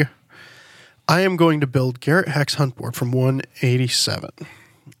Craig. I am going to build Garrett Hack's hunt board from 187.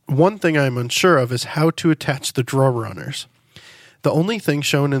 One thing I am unsure of is how to attach the drawer runners. The only thing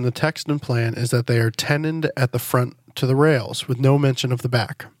shown in the text and plan is that they are tenoned at the front to the rails, with no mention of the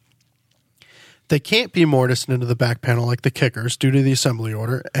back. They can't be mortised into the back panel like the kickers due to the assembly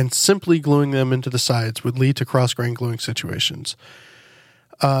order, and simply gluing them into the sides would lead to cross-grain gluing situations.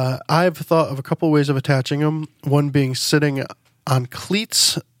 I've thought of a couple ways of attaching them, one being sitting on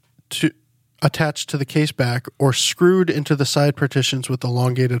cleats attached to the case back or screwed into the side partitions with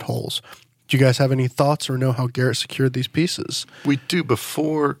elongated holes. Do you guys have any thoughts or know how Garrett secured these pieces? We do.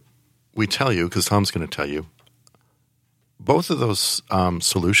 Before we tell you, because Tom's going to tell you, both of those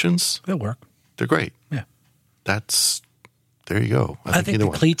solutions, They'll work. They're great. Yeah. There you go. I think the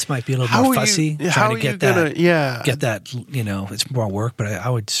cleats might be a little more fussy. Trying to get that, it's more work, but I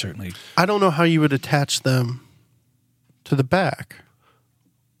would certainly. I don't know how you would attach them to the back.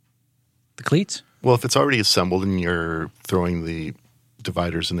 The cleats? Well, if it's already assembled and you're throwing the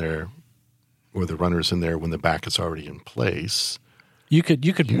dividers in there or the runners in there when the back is already in place. You could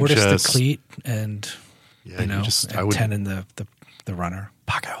mortise the cleat and tenon the runner.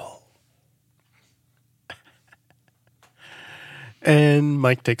 Pocket hole. And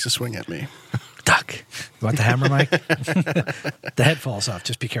Mike takes a swing at me. Duck. You want the hammer, Mike? The head falls off.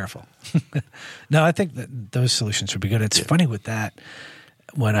 Just be careful. No, I think that those solutions would be good. It's funny with that.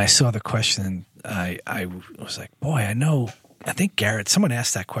 When I saw the question, I was like, boy, I think Garrett, someone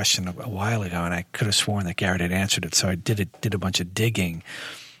asked that question a while ago, and I could have sworn that Garrett had answered it. So I did a bunch of digging.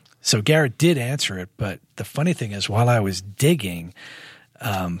 So Garrett did answer it, but the funny thing is, while I was digging,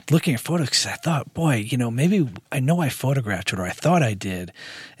 looking at photos, because I thought, boy, maybe I know I photographed it, or I thought I did,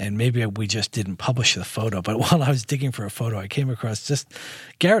 and maybe we just didn't publish the photo. But while I was digging for a photo, I came across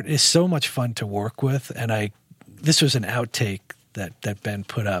Garrett is so much fun to work with, and this was an outtake that Ben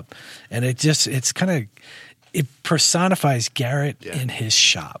put up, and it personifies Garrett in his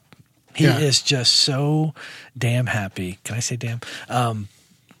shop. He is just so damn happy. Can I say damn?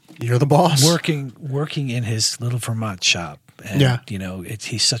 You're the boss. Working in his little Vermont shop. And,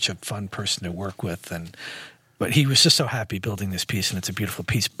 he's such a fun person to work with. But he was just so happy building this piece, and it's a beautiful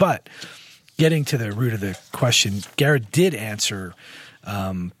piece. But getting to the root of the question, Garrett did answer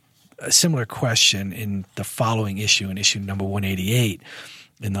a similar question in the following issue, in issue number 188.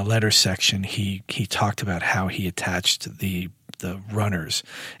 In the letter section, he talked about how he attached the runners.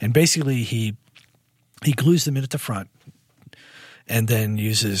 And basically, he glues them in at the front and then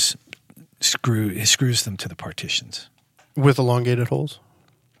screws them to the partitions. With elongated holes?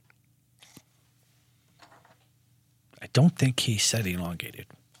 I don't think he said elongated.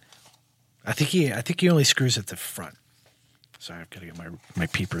 I think he only screws at the front. Sorry, I've got to get my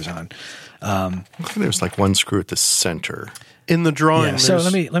peepers on. There's like one screw at the center in the drawing. Yeah, so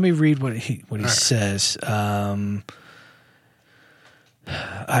let me read what he says. I've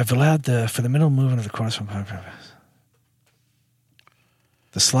allowed for the middle movement of the corners from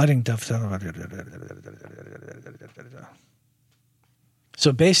the sliding dovetail.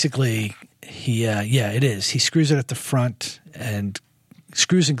 So basically, it is. He screws it at the front and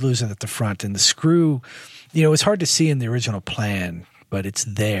screws and glues it at the front, and the screw. It's hard to see in the original plan, but it's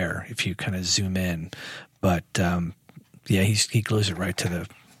there if you kind of zoom in. But he glues it right to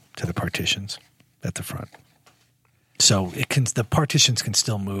the partitions at the front. So the partitions can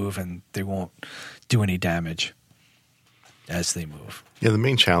still move, and they won't do any damage as they move. Yeah, the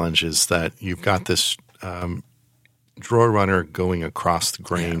main challenge is that you've got this drawer runner going across the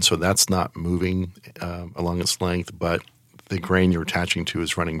grain, so that's not moving along its length, but the grain you're attaching to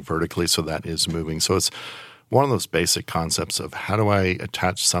is running vertically, so that is moving. So it's one of those basic concepts of how do I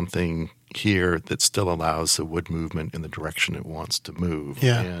attach something here that still allows the wood movement in the direction it wants to move.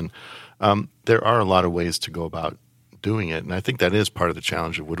 Yeah. And there are a lot of ways to go about doing it. And I think that is part of the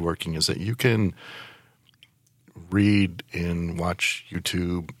challenge of woodworking is that you can read and watch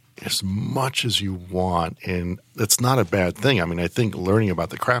YouTube as much as you want. And that's not a bad thing. I mean, I think learning about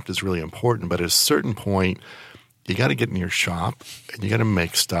the craft is really important. But at a certain point, you got to get in your shop and you got to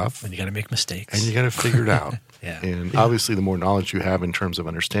make stuff. And you got to make mistakes. And you got to figure it out. Yeah. And obviously, the more knowledge you have in terms of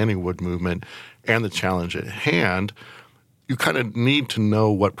understanding wood movement and the challenge at hand, you kind of need to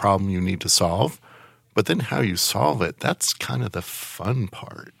know what problem you need to solve. But then how you solve it, that's kind of the fun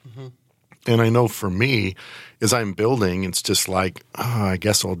part. Mm-hmm. And I know for me, as I'm building, it's just like, I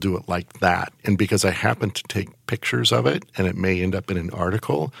guess I'll do it like that. And because I happen to take pictures of it and it may end up in an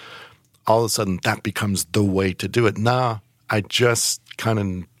article, all of a sudden that becomes the way to do it. Nah, I just kind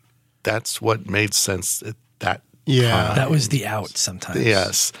of, that's what made sense at that time. That was the out sometimes.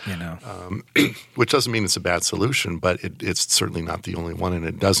 Yes. You know. Which doesn't mean it's a bad solution, but it's certainly not the only one. And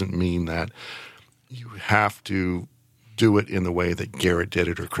it doesn't mean that you have to do it in the way that Garrett did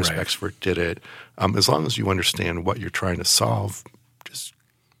it or Chris Bexford did it. As long as you understand what you're trying to solve, just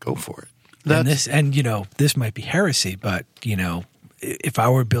go for it. And this might be heresy, but, if I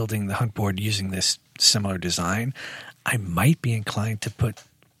were building the hunt board using this similar design, I might be inclined to put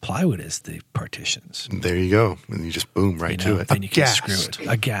plywood as the partitions. There you go. And you just boom right to it. Then you can screw it.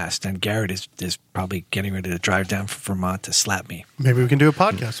 Aghast. And Garrett is probably getting ready to drive down from Vermont to slap me. Maybe we can do a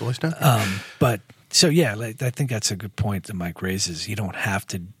podcast, at least now. So, I think that's a good point that Mike raises. You don't have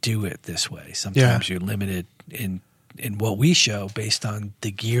to do it this way. Sometimes you're limited in what we show based on the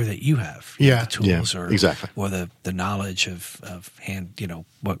gear that you have. The tools or the knowledge of hand,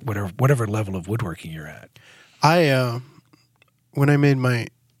 whatever level of woodworking you're at. When I made my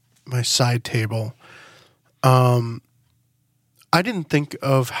side table, I didn't think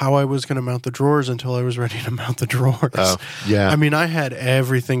of how I was going to mount the drawers until I was ready to mount the drawers. Oh, yeah. I mean, I had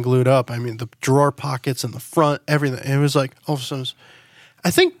everything glued up. I mean, the drawer pockets in the front, everything. And it was like, all of a sudden,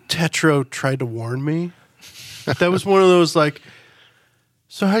 I think Tetro tried to warn me. That was one of those like,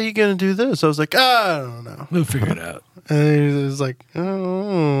 so how are you going to do this? I was like, I don't know. We'll figure it out. And he was like,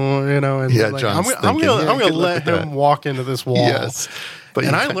 oh, and like, John's I'm going to let him walk into this wall. Yes. But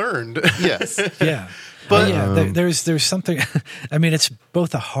I learned. Yes. Yeah. But there's something. I mean, it's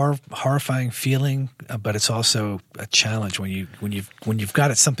both a horrifying feeling, but it's also a challenge when you've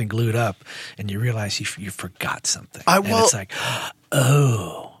got something glued up and you realize you forgot something. And it's like,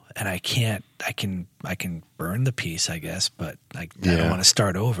 and I can burn the piece, I guess, but I don't want to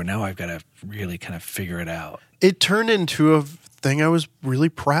start over. Now I've got to really kind of figure it out. It turned into a thing I was really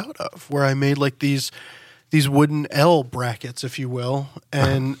proud of, where I made like these wooden L brackets, if you will,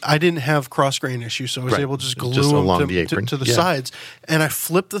 and I didn't have cross grain issues, so I was able to just glue them along the apron to the sides. And I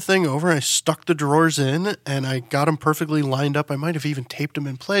flipped the thing over, and I stuck the drawers in, and I got them perfectly lined up. I might have even taped them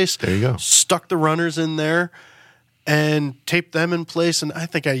in place. There you go. Stuck the runners in there and taped them in place, and I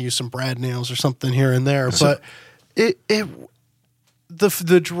think I used some brad nails or something here and there. But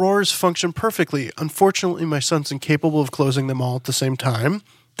the drawers function perfectly. Unfortunately, my son's incapable of closing them all at the same time.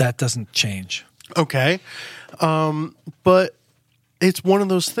 That doesn't change. Okay. But it's one of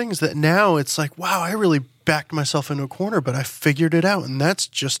those things that now it's like, wow, I really backed myself into a corner, but I figured it out. And that's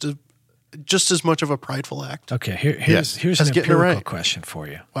just as much of a prideful act. Okay. Here's an empirical question for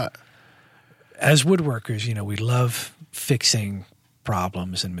you. What? As woodworkers, we love fixing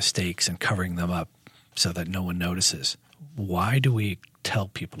problems and mistakes and covering them up so that no one notices. Why do we tell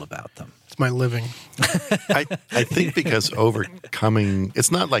people about them? It's my living. I think because overcoming,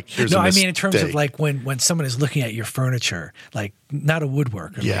 it's not like here's a mistake. No, I mean in terms of like when someone is looking at your furniture, like not a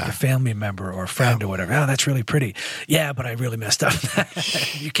woodworker, like a family member or a friend or whatever. Oh, that's really pretty. Yeah, but I really messed up.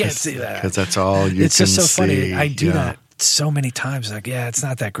 You can't see that. Because that's all you it's can see. It's just so funny. I do that so many times. Like, it's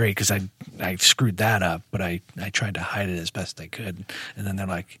not that great because I screwed that up, but I tried to hide it as best I could. And then they're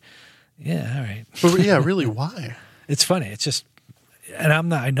like, yeah, all right. But really, why? It's funny. It's just, and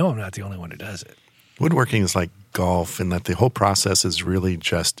I know I'm not the only one who does it. Woodworking is like golf in that the whole process is really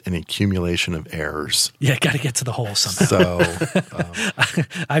just an accumulation of errors. Yeah, got to get to the hole somehow. So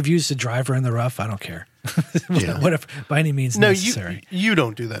I've used a driver in the rough. I don't care. Whatever, by any means necessary. You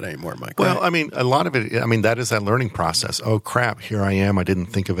don't do that anymore, Mike. Well, right? I mean, a lot of it, that is that learning process. Oh, crap, here I am. I didn't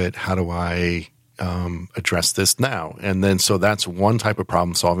think of it. How do I address this now? And then so that's one type of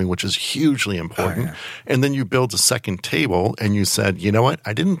problem solving, which is hugely important. Oh, yeah. And then you build a second table and you said, you know what?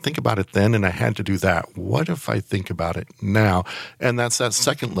 I didn't think about it then and I had to do that. What if I think about it now? And that's that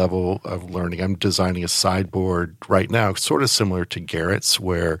second level of learning. I'm designing a sideboard right now, sort of similar to Garrett's,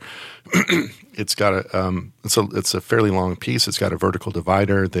 where it's got it's a fairly long piece. It's got a vertical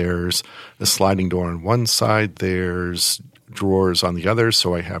divider. There's a sliding door on one side. There's drawers on the other.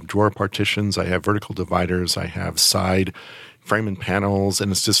 So I have drawer partitions. I have vertical dividers. I have side frame and panels.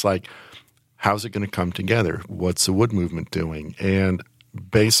 And it's just like, how's it going to come together? What's the wood movement doing? And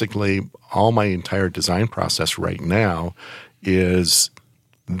basically all my entire design process right now is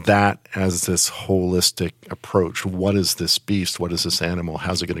that as this holistic approach. What is this beast? What is this animal?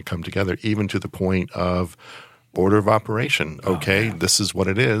 How's it going to come together? Even to the point of order of operation. Okay, this is what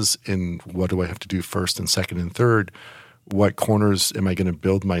it is. And what do I have to do first and second and third? What corners am I going to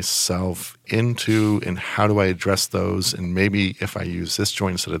build myself into, and how do I address those? And maybe if I use this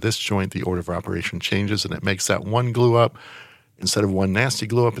joint instead of this joint, the order of operation changes, and it makes that one glue up, instead of one nasty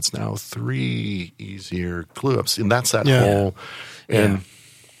glue up, it's now 3 easier glue ups. And that's that whole, and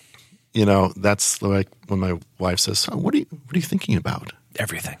you know, that's like when my wife says, "Oh, what are you thinking about?"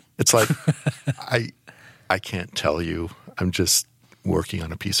 Everything. It's like, I can't tell you. I'm just working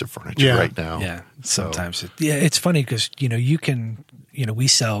on a piece of furniture right now. Yeah. Sometimes it's funny because, we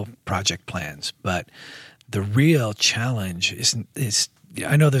sell project plans, but the real challenge is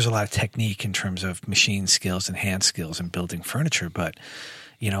I know there's a lot of technique in terms of machine skills and hand skills in building furniture, but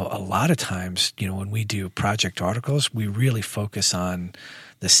a lot of times, when we do project articles, we really focus on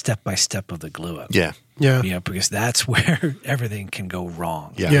the step-by-step of the glue up. Yeah. Because that's where everything can go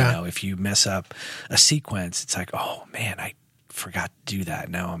wrong. Yeah. If you mess up a sequence, it's like, oh man, I forgot to do that.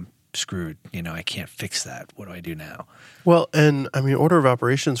 Now I'm screwed. I can't fix that. What do I do now? Well, and I mean, order of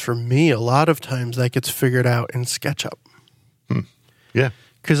operations for me, a lot of times that gets figured out in SketchUp. Yeah.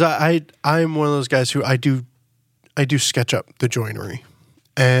 Because I'm one of those guys who I do SketchUp the joinery.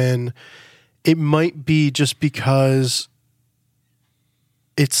 And it might be just because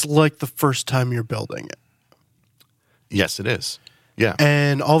it's like the first time you're building it. Yes, it is. Yeah.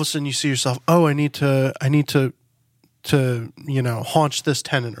 And all of a sudden you see yourself, oh, I need to haunch this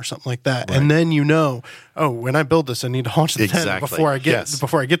tenon or something like that. Right. And then when I build this, I need to haunch the tenon before I get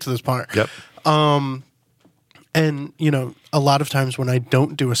to this part. Yep. And a lot of times when I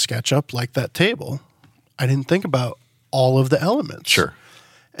don't do a SketchUp like that table, I didn't think about all of the elements. Sure.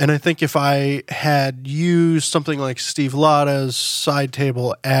 And I think if I had used something like Steve Latta's side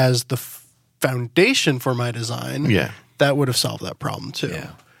table as the foundation for my design, that would have solved that problem too.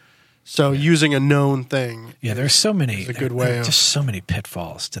 Yeah. So using a known thing, there's so many. A good way. Just so many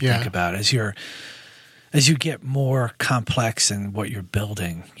pitfalls to think about as you get more complex in what you're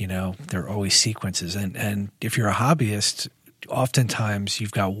building. There are always sequences, and if you're a hobbyist, oftentimes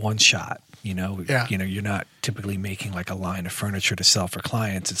you've got one shot. You're not typically making like a line of furniture to sell for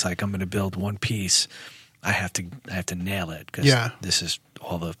clients. It's like, I'm going to build one piece. I have to nail it because this is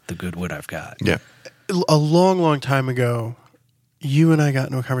all the good wood I've got. Yeah. A long, long time ago, you and I got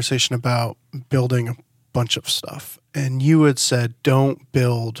into a conversation about building a bunch of stuff. And you had said, don't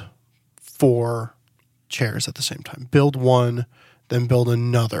build 4 chairs at the same time. Build one, then build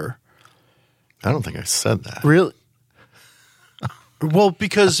another. I don't think I said that. Really? Well,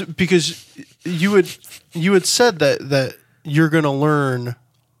 because you had said that you're going to learn,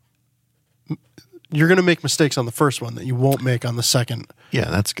 you're going to make mistakes on the first one that you won't make on the second. Yeah,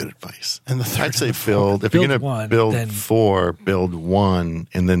 that's good advice. And the third. I'd say build. If you're going to build 4, build one,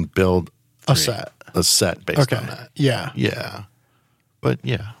 and then build 3. A set based on that. Yeah. Yeah. But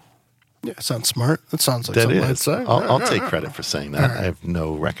yeah. Yeah, sounds smart. That sounds like that something is. I'd say. I'll take credit for saying that. Right. I have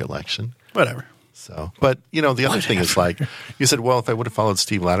no recollection. Whatever. So, but the other thing is like you said, well, if I would have followed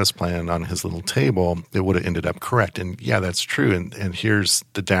Steve Latta's plan on his little table, it would have ended up correct. And yeah, that's true. And here's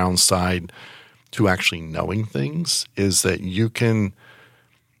the downside to actually knowing things is that you can,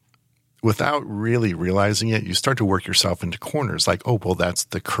 without really realizing it, you start to work yourself into corners like, oh, well, that's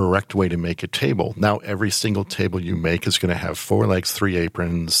the correct way to make a table. Now, every single table you make is going to have 4 legs, 3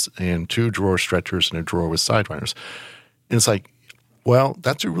 aprons, and 2 drawer stretchers and a drawer with sidewinders. And it's like, well,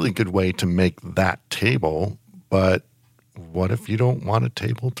 that's a really good way to make that table, but what if you don't want a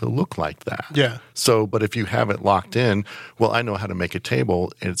table to look like that? Yeah. So, but if you have it locked in, well, I know how to make a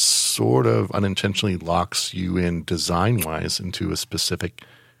table. It sort of unintentionally locks you in design-wise into a specific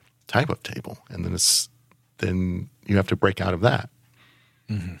type of table, and then you have to break out of that.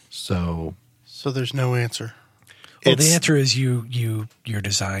 Mm-hmm. So there's no answer. Well, the answer is your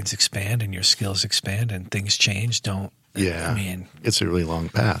designs expand and your skills expand and things change. Don't Yeah. I mean, it's a really long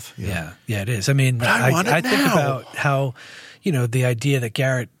path. yeah, it is. I mean, I want it I think now. about how, the idea that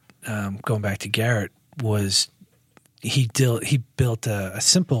Garrett, going back to Garrett, was he built a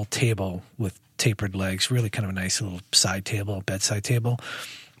simple table with tapered legs, really kind of a nice little side table, bedside table,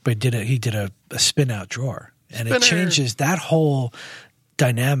 but he did a spin out drawer, and it changes that whole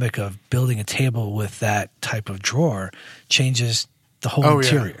dynamic of building a table with that type of drawer changes the whole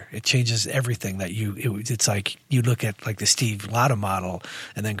interior. It changes everything that it's like you look at like the Steve Latta model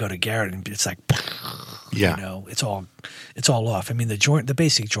and then go to Garrett and it's like, it's all off. I mean, the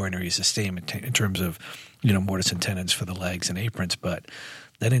basic joinery is the same in terms of, mortise and tenons for the legs and aprons, but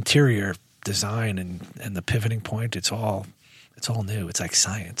that interior design and the pivoting point, it's all new. It's like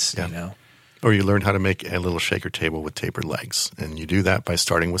science, Or you learn how to make a little shaker table with tapered legs. And you do that by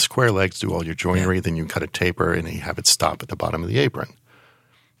starting with square legs, do all your joinery, then you cut a taper and you have it stop at the bottom of the apron.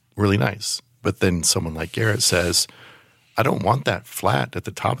 Really nice. But then someone like Garrett says, I don't want that flat at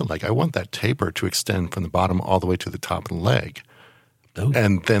the top of the leg. I want that taper to extend from the bottom all the way to the top of the leg. Ooh.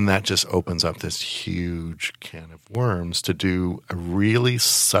 And then that just opens up this huge can of worms to do a really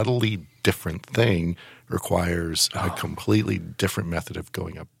subtly different thing, requires a completely different method of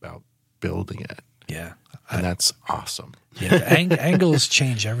going about building it. Yeah. And that's awesome. Yeah, the angles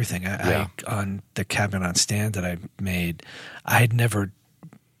change everything. I on the cabinet on stand that I made, I had never,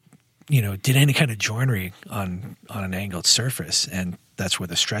 did any kind of joinery on an angled surface, and that's where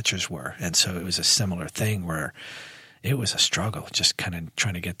the stretchers were. And so it was a similar thing where it was a struggle, just kind of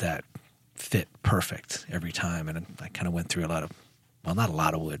trying to get that fit perfect every time. And I kind of went through not a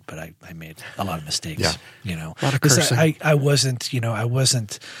lot of wood, but I made a lot of mistakes, A lot of cursing.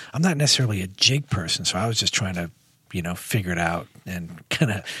 I'm not necessarily a jig person, so I was just trying to, figure it out and kind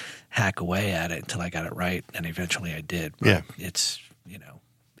of hack away at it until I got it right. And eventually I did. But it's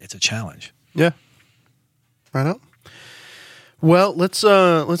a challenge. Yeah. Right on. Well, let's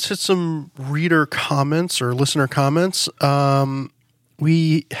hit some reader comments or listener comments.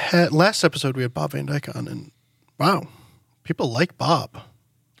 We had last episode we had Bob Van Dyke on, and wow, people like Bob.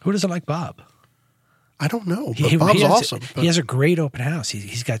 Who doesn't like Bob? I don't know, but Bob's awesome. He has a great open house.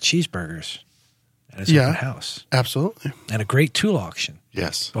 He's got cheeseburgers at his open house. Absolutely. And a great tool auction.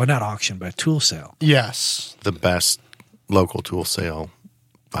 Yes. Well, not auction, but a tool sale. Yes. The best local tool sale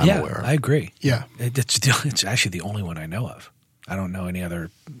I'm aware of. I agree. Yeah. It's actually the only one I know of. I don't know any other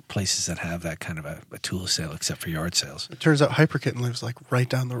places that have that kind of a tool sale except for yard sales. It turns out Hyperkitten lives like right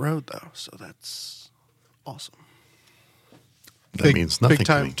down the road, though, so that's awesome. That means nothing big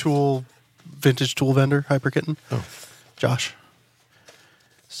time to me. Vintage tool vendor, Hyperkitten. Oh. Josh.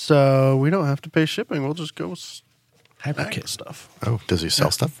 So we don't have to pay shipping. We'll just go with Hyperkitten stuff. Oh, does he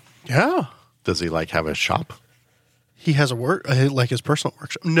sell stuff? Yeah. Does he have a shop? He has a like his personal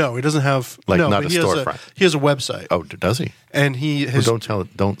workshop. No, he doesn't have not a storefront. He has a website. Oh, does he? And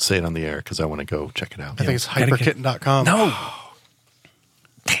don't say it on the air because I want to go check it out. I think it's hyperkitten.com. No.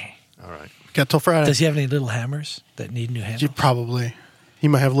 All right. Got till Friday. Does he have any little hammers that need new handles? Probably. He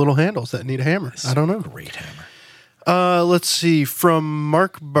might have little handles that need a hammer. I don't know. Great hammer. Let's see. From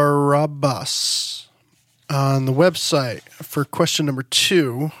Mark Barabbas on the website for question number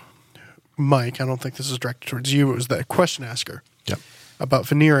 2. Mike, I don't think this is directed towards you. It was the question asker. Yep. About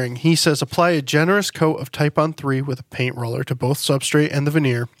veneering. He says, apply a generous coat of Type on 3 with a paint roller to both substrate and the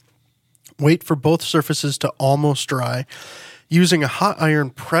veneer. Wait for both surfaces to almost dry. Using a hot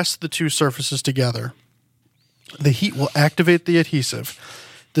iron, press the two surfaces together. The heat will activate the adhesive.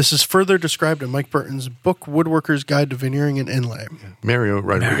 This is further described in Mike Burton's book, Woodworker's Guide to Veneering and Inlay. Mario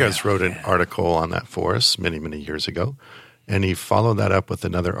Rodriguez wrote an article on that for us many, many years ago. And he followed that up with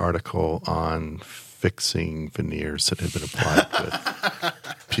another article on fixing veneers that had been applied with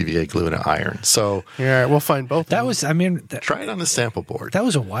PVA glue and iron. So yeah, we'll find both. That was, try it on the sample board. That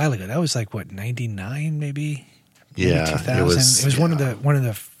was a while ago. That was like 99 maybe. Yeah, 2000. it was one of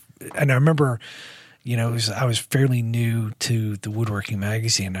the, and I remember, I was fairly new to the woodworking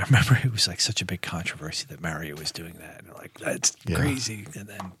magazine. I remember it was like such a big controversy that Mario was doing that. And like, that's crazy. And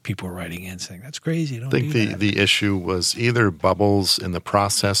then people were writing in saying, that's crazy. Don't I think the issue was either bubbles in the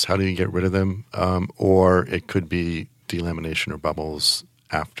process, how do you get rid of them? Or it could be delamination or bubbles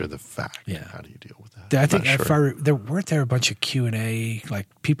after the fact. Yeah. How do you deal with that? I think weren't there a bunch of Q&A, like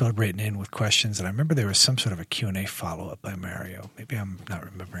people had written in with questions, and I remember there was some sort of a Q&A follow-up by Mario. Maybe I'm not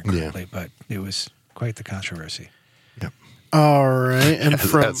remembering correctly, but it was quite the controversy. Yep. All right. And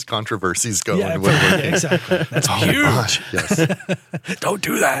as controversies go. Exactly. That's huge. Yes. Don't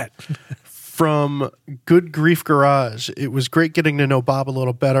do that. From Good Grief Garage, it was great getting to know Bob a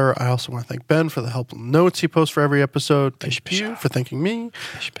little better. I also want to thank Ben for the helpful notes he posts for every episode. Thank you for thanking me.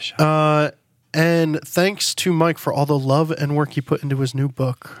 And thanks to Mike for all the love and work he put into his new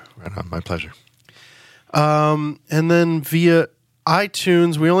book. Right on. My pleasure. And then via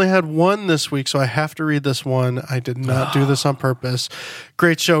iTunes, we only had one this week, so I have to read this one. I did not do this on purpose.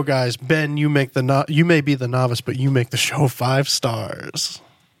 Great show, guys. Ben, you may be the novice, but you make the show 5 stars.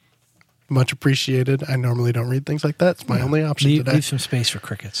 Much appreciated. I normally don't read things like that. It's my only option today. Leave some space for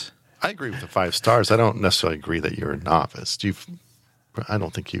crickets. I agree with the 5 stars. I don't necessarily agree that you're a novice. I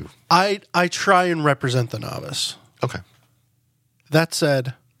don't think you... I try and represent the novice. Okay. That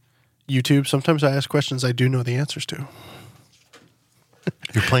said, YouTube, sometimes I ask questions I do know the answers to.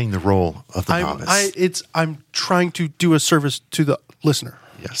 You're playing the role of the novice. I'm trying to do a service to the listener.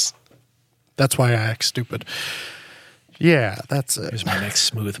 Yes. That's why I act stupid. Yeah, that's it. Here's my next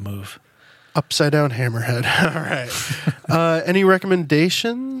smooth move. Upside down hammerhead. All right. Any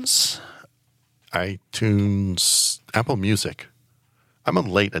recommendations? iTunes, Apple Music. I'm a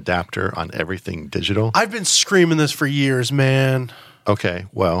late adapter on everything digital. I've been screaming this for years, man. Okay,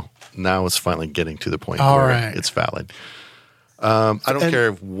 well, now it's finally getting to the point All where right. it's valid. I don't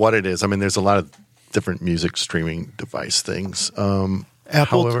care what it is. I mean, there's a lot of different music streaming device things.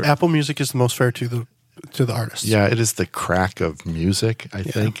 Apple Music is the most fair to the artists. Yeah, it is the crack of music, I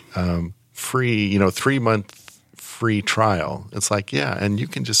think. Free, 3-month free trial. It's like, yeah, and you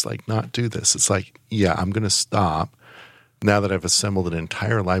can just like not do this. It's like, yeah, I'm going to stop now that I've assembled an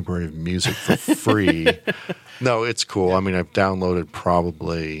entire library of music for free. No, it's cool. I mean, I've downloaded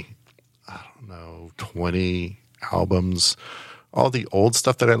probably, 20 albums, all the old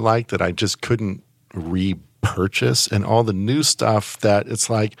stuff that I liked that I just couldn't repurchase, and all the new stuff that it's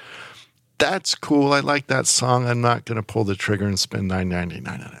like, that's cool. I like that song. I'm not going to pull the trigger and spend $9.99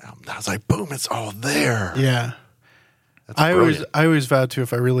 on an album. I was like, boom, it's all there. Yeah. I always vowed to,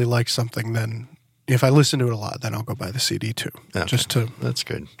 if I really like something, then if I listen to it a lot, then I'll go buy the CD too. Okay. That's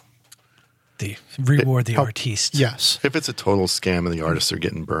good. The reward the artiste. Yes. If it's a total scam and the artists are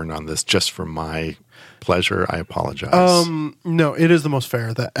getting burned on this just for my pleasure, I apologize. No, it is the most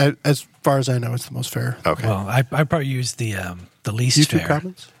fair. That as far as I know, it's the most fair. Okay. Well, I probably use the least YouTube fair.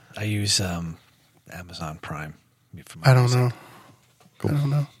 comments? I use Amazon Prime. For my I don't music. know. Cool. I don't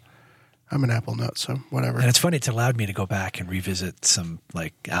know. I'm an Apple nut, so whatever. And it's funny, it's allowed me to go back and revisit some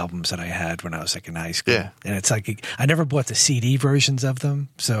like albums that I had when I was like in high school. Yeah. And it's like, I never bought the CD versions of them.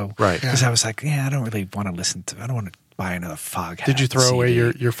 So, Right. Because I was like, I don't really want to I don't want to buy another Foghat. Did you throw CD. away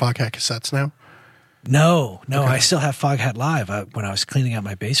your Foghat cassettes now? No, I still have Foghat Live. When I was cleaning out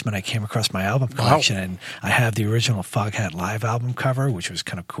my basement, I came across my album collection, and I have the original Foghat Live album cover, which was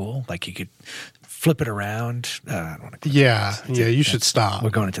kind of cool. Like you could flip it around. I don't want to. Yeah, you should stop.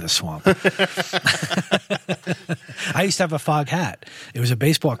 We're going into the swamp. I used to have a fog hat. It was a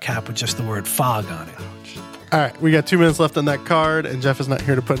baseball cap with just the word fog on it. All right, we got 2 minutes left on that card, and Jeff is not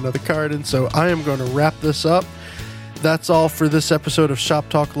here to put another card in, so I am going to wrap this up. That's all for this episode of Shop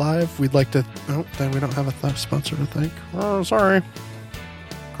Talk Live. We'd like to... Oh, then we don't have a sponsor to thank. Oh, sorry.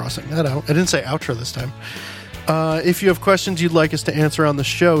 Crossing that out. I didn't say outro this time. If you have questions you'd like us to answer on the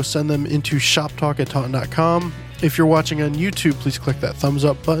show, send them into shoptalk@taunton.com. If you're watching on YouTube, please click that thumbs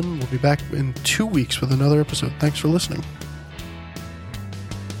up button. We'll be back in 2 weeks with another episode. Thanks for listening.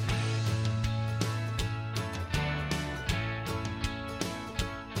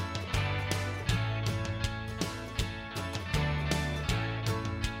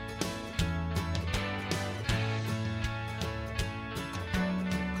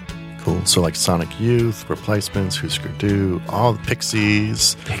 Cool. So like Sonic Youth, Replacements, Husker Du, all the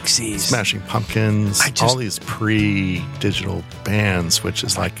Pixies, Smashing Pumpkins, all these pre-digital bands, which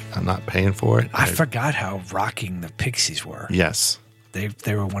is like, I'm not paying for it. I forgot how rocking the Pixies were. Yes. They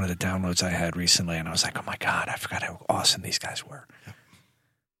were one of the downloads I had recently, and I was like, oh my God, I forgot how awesome these guys were. Yep.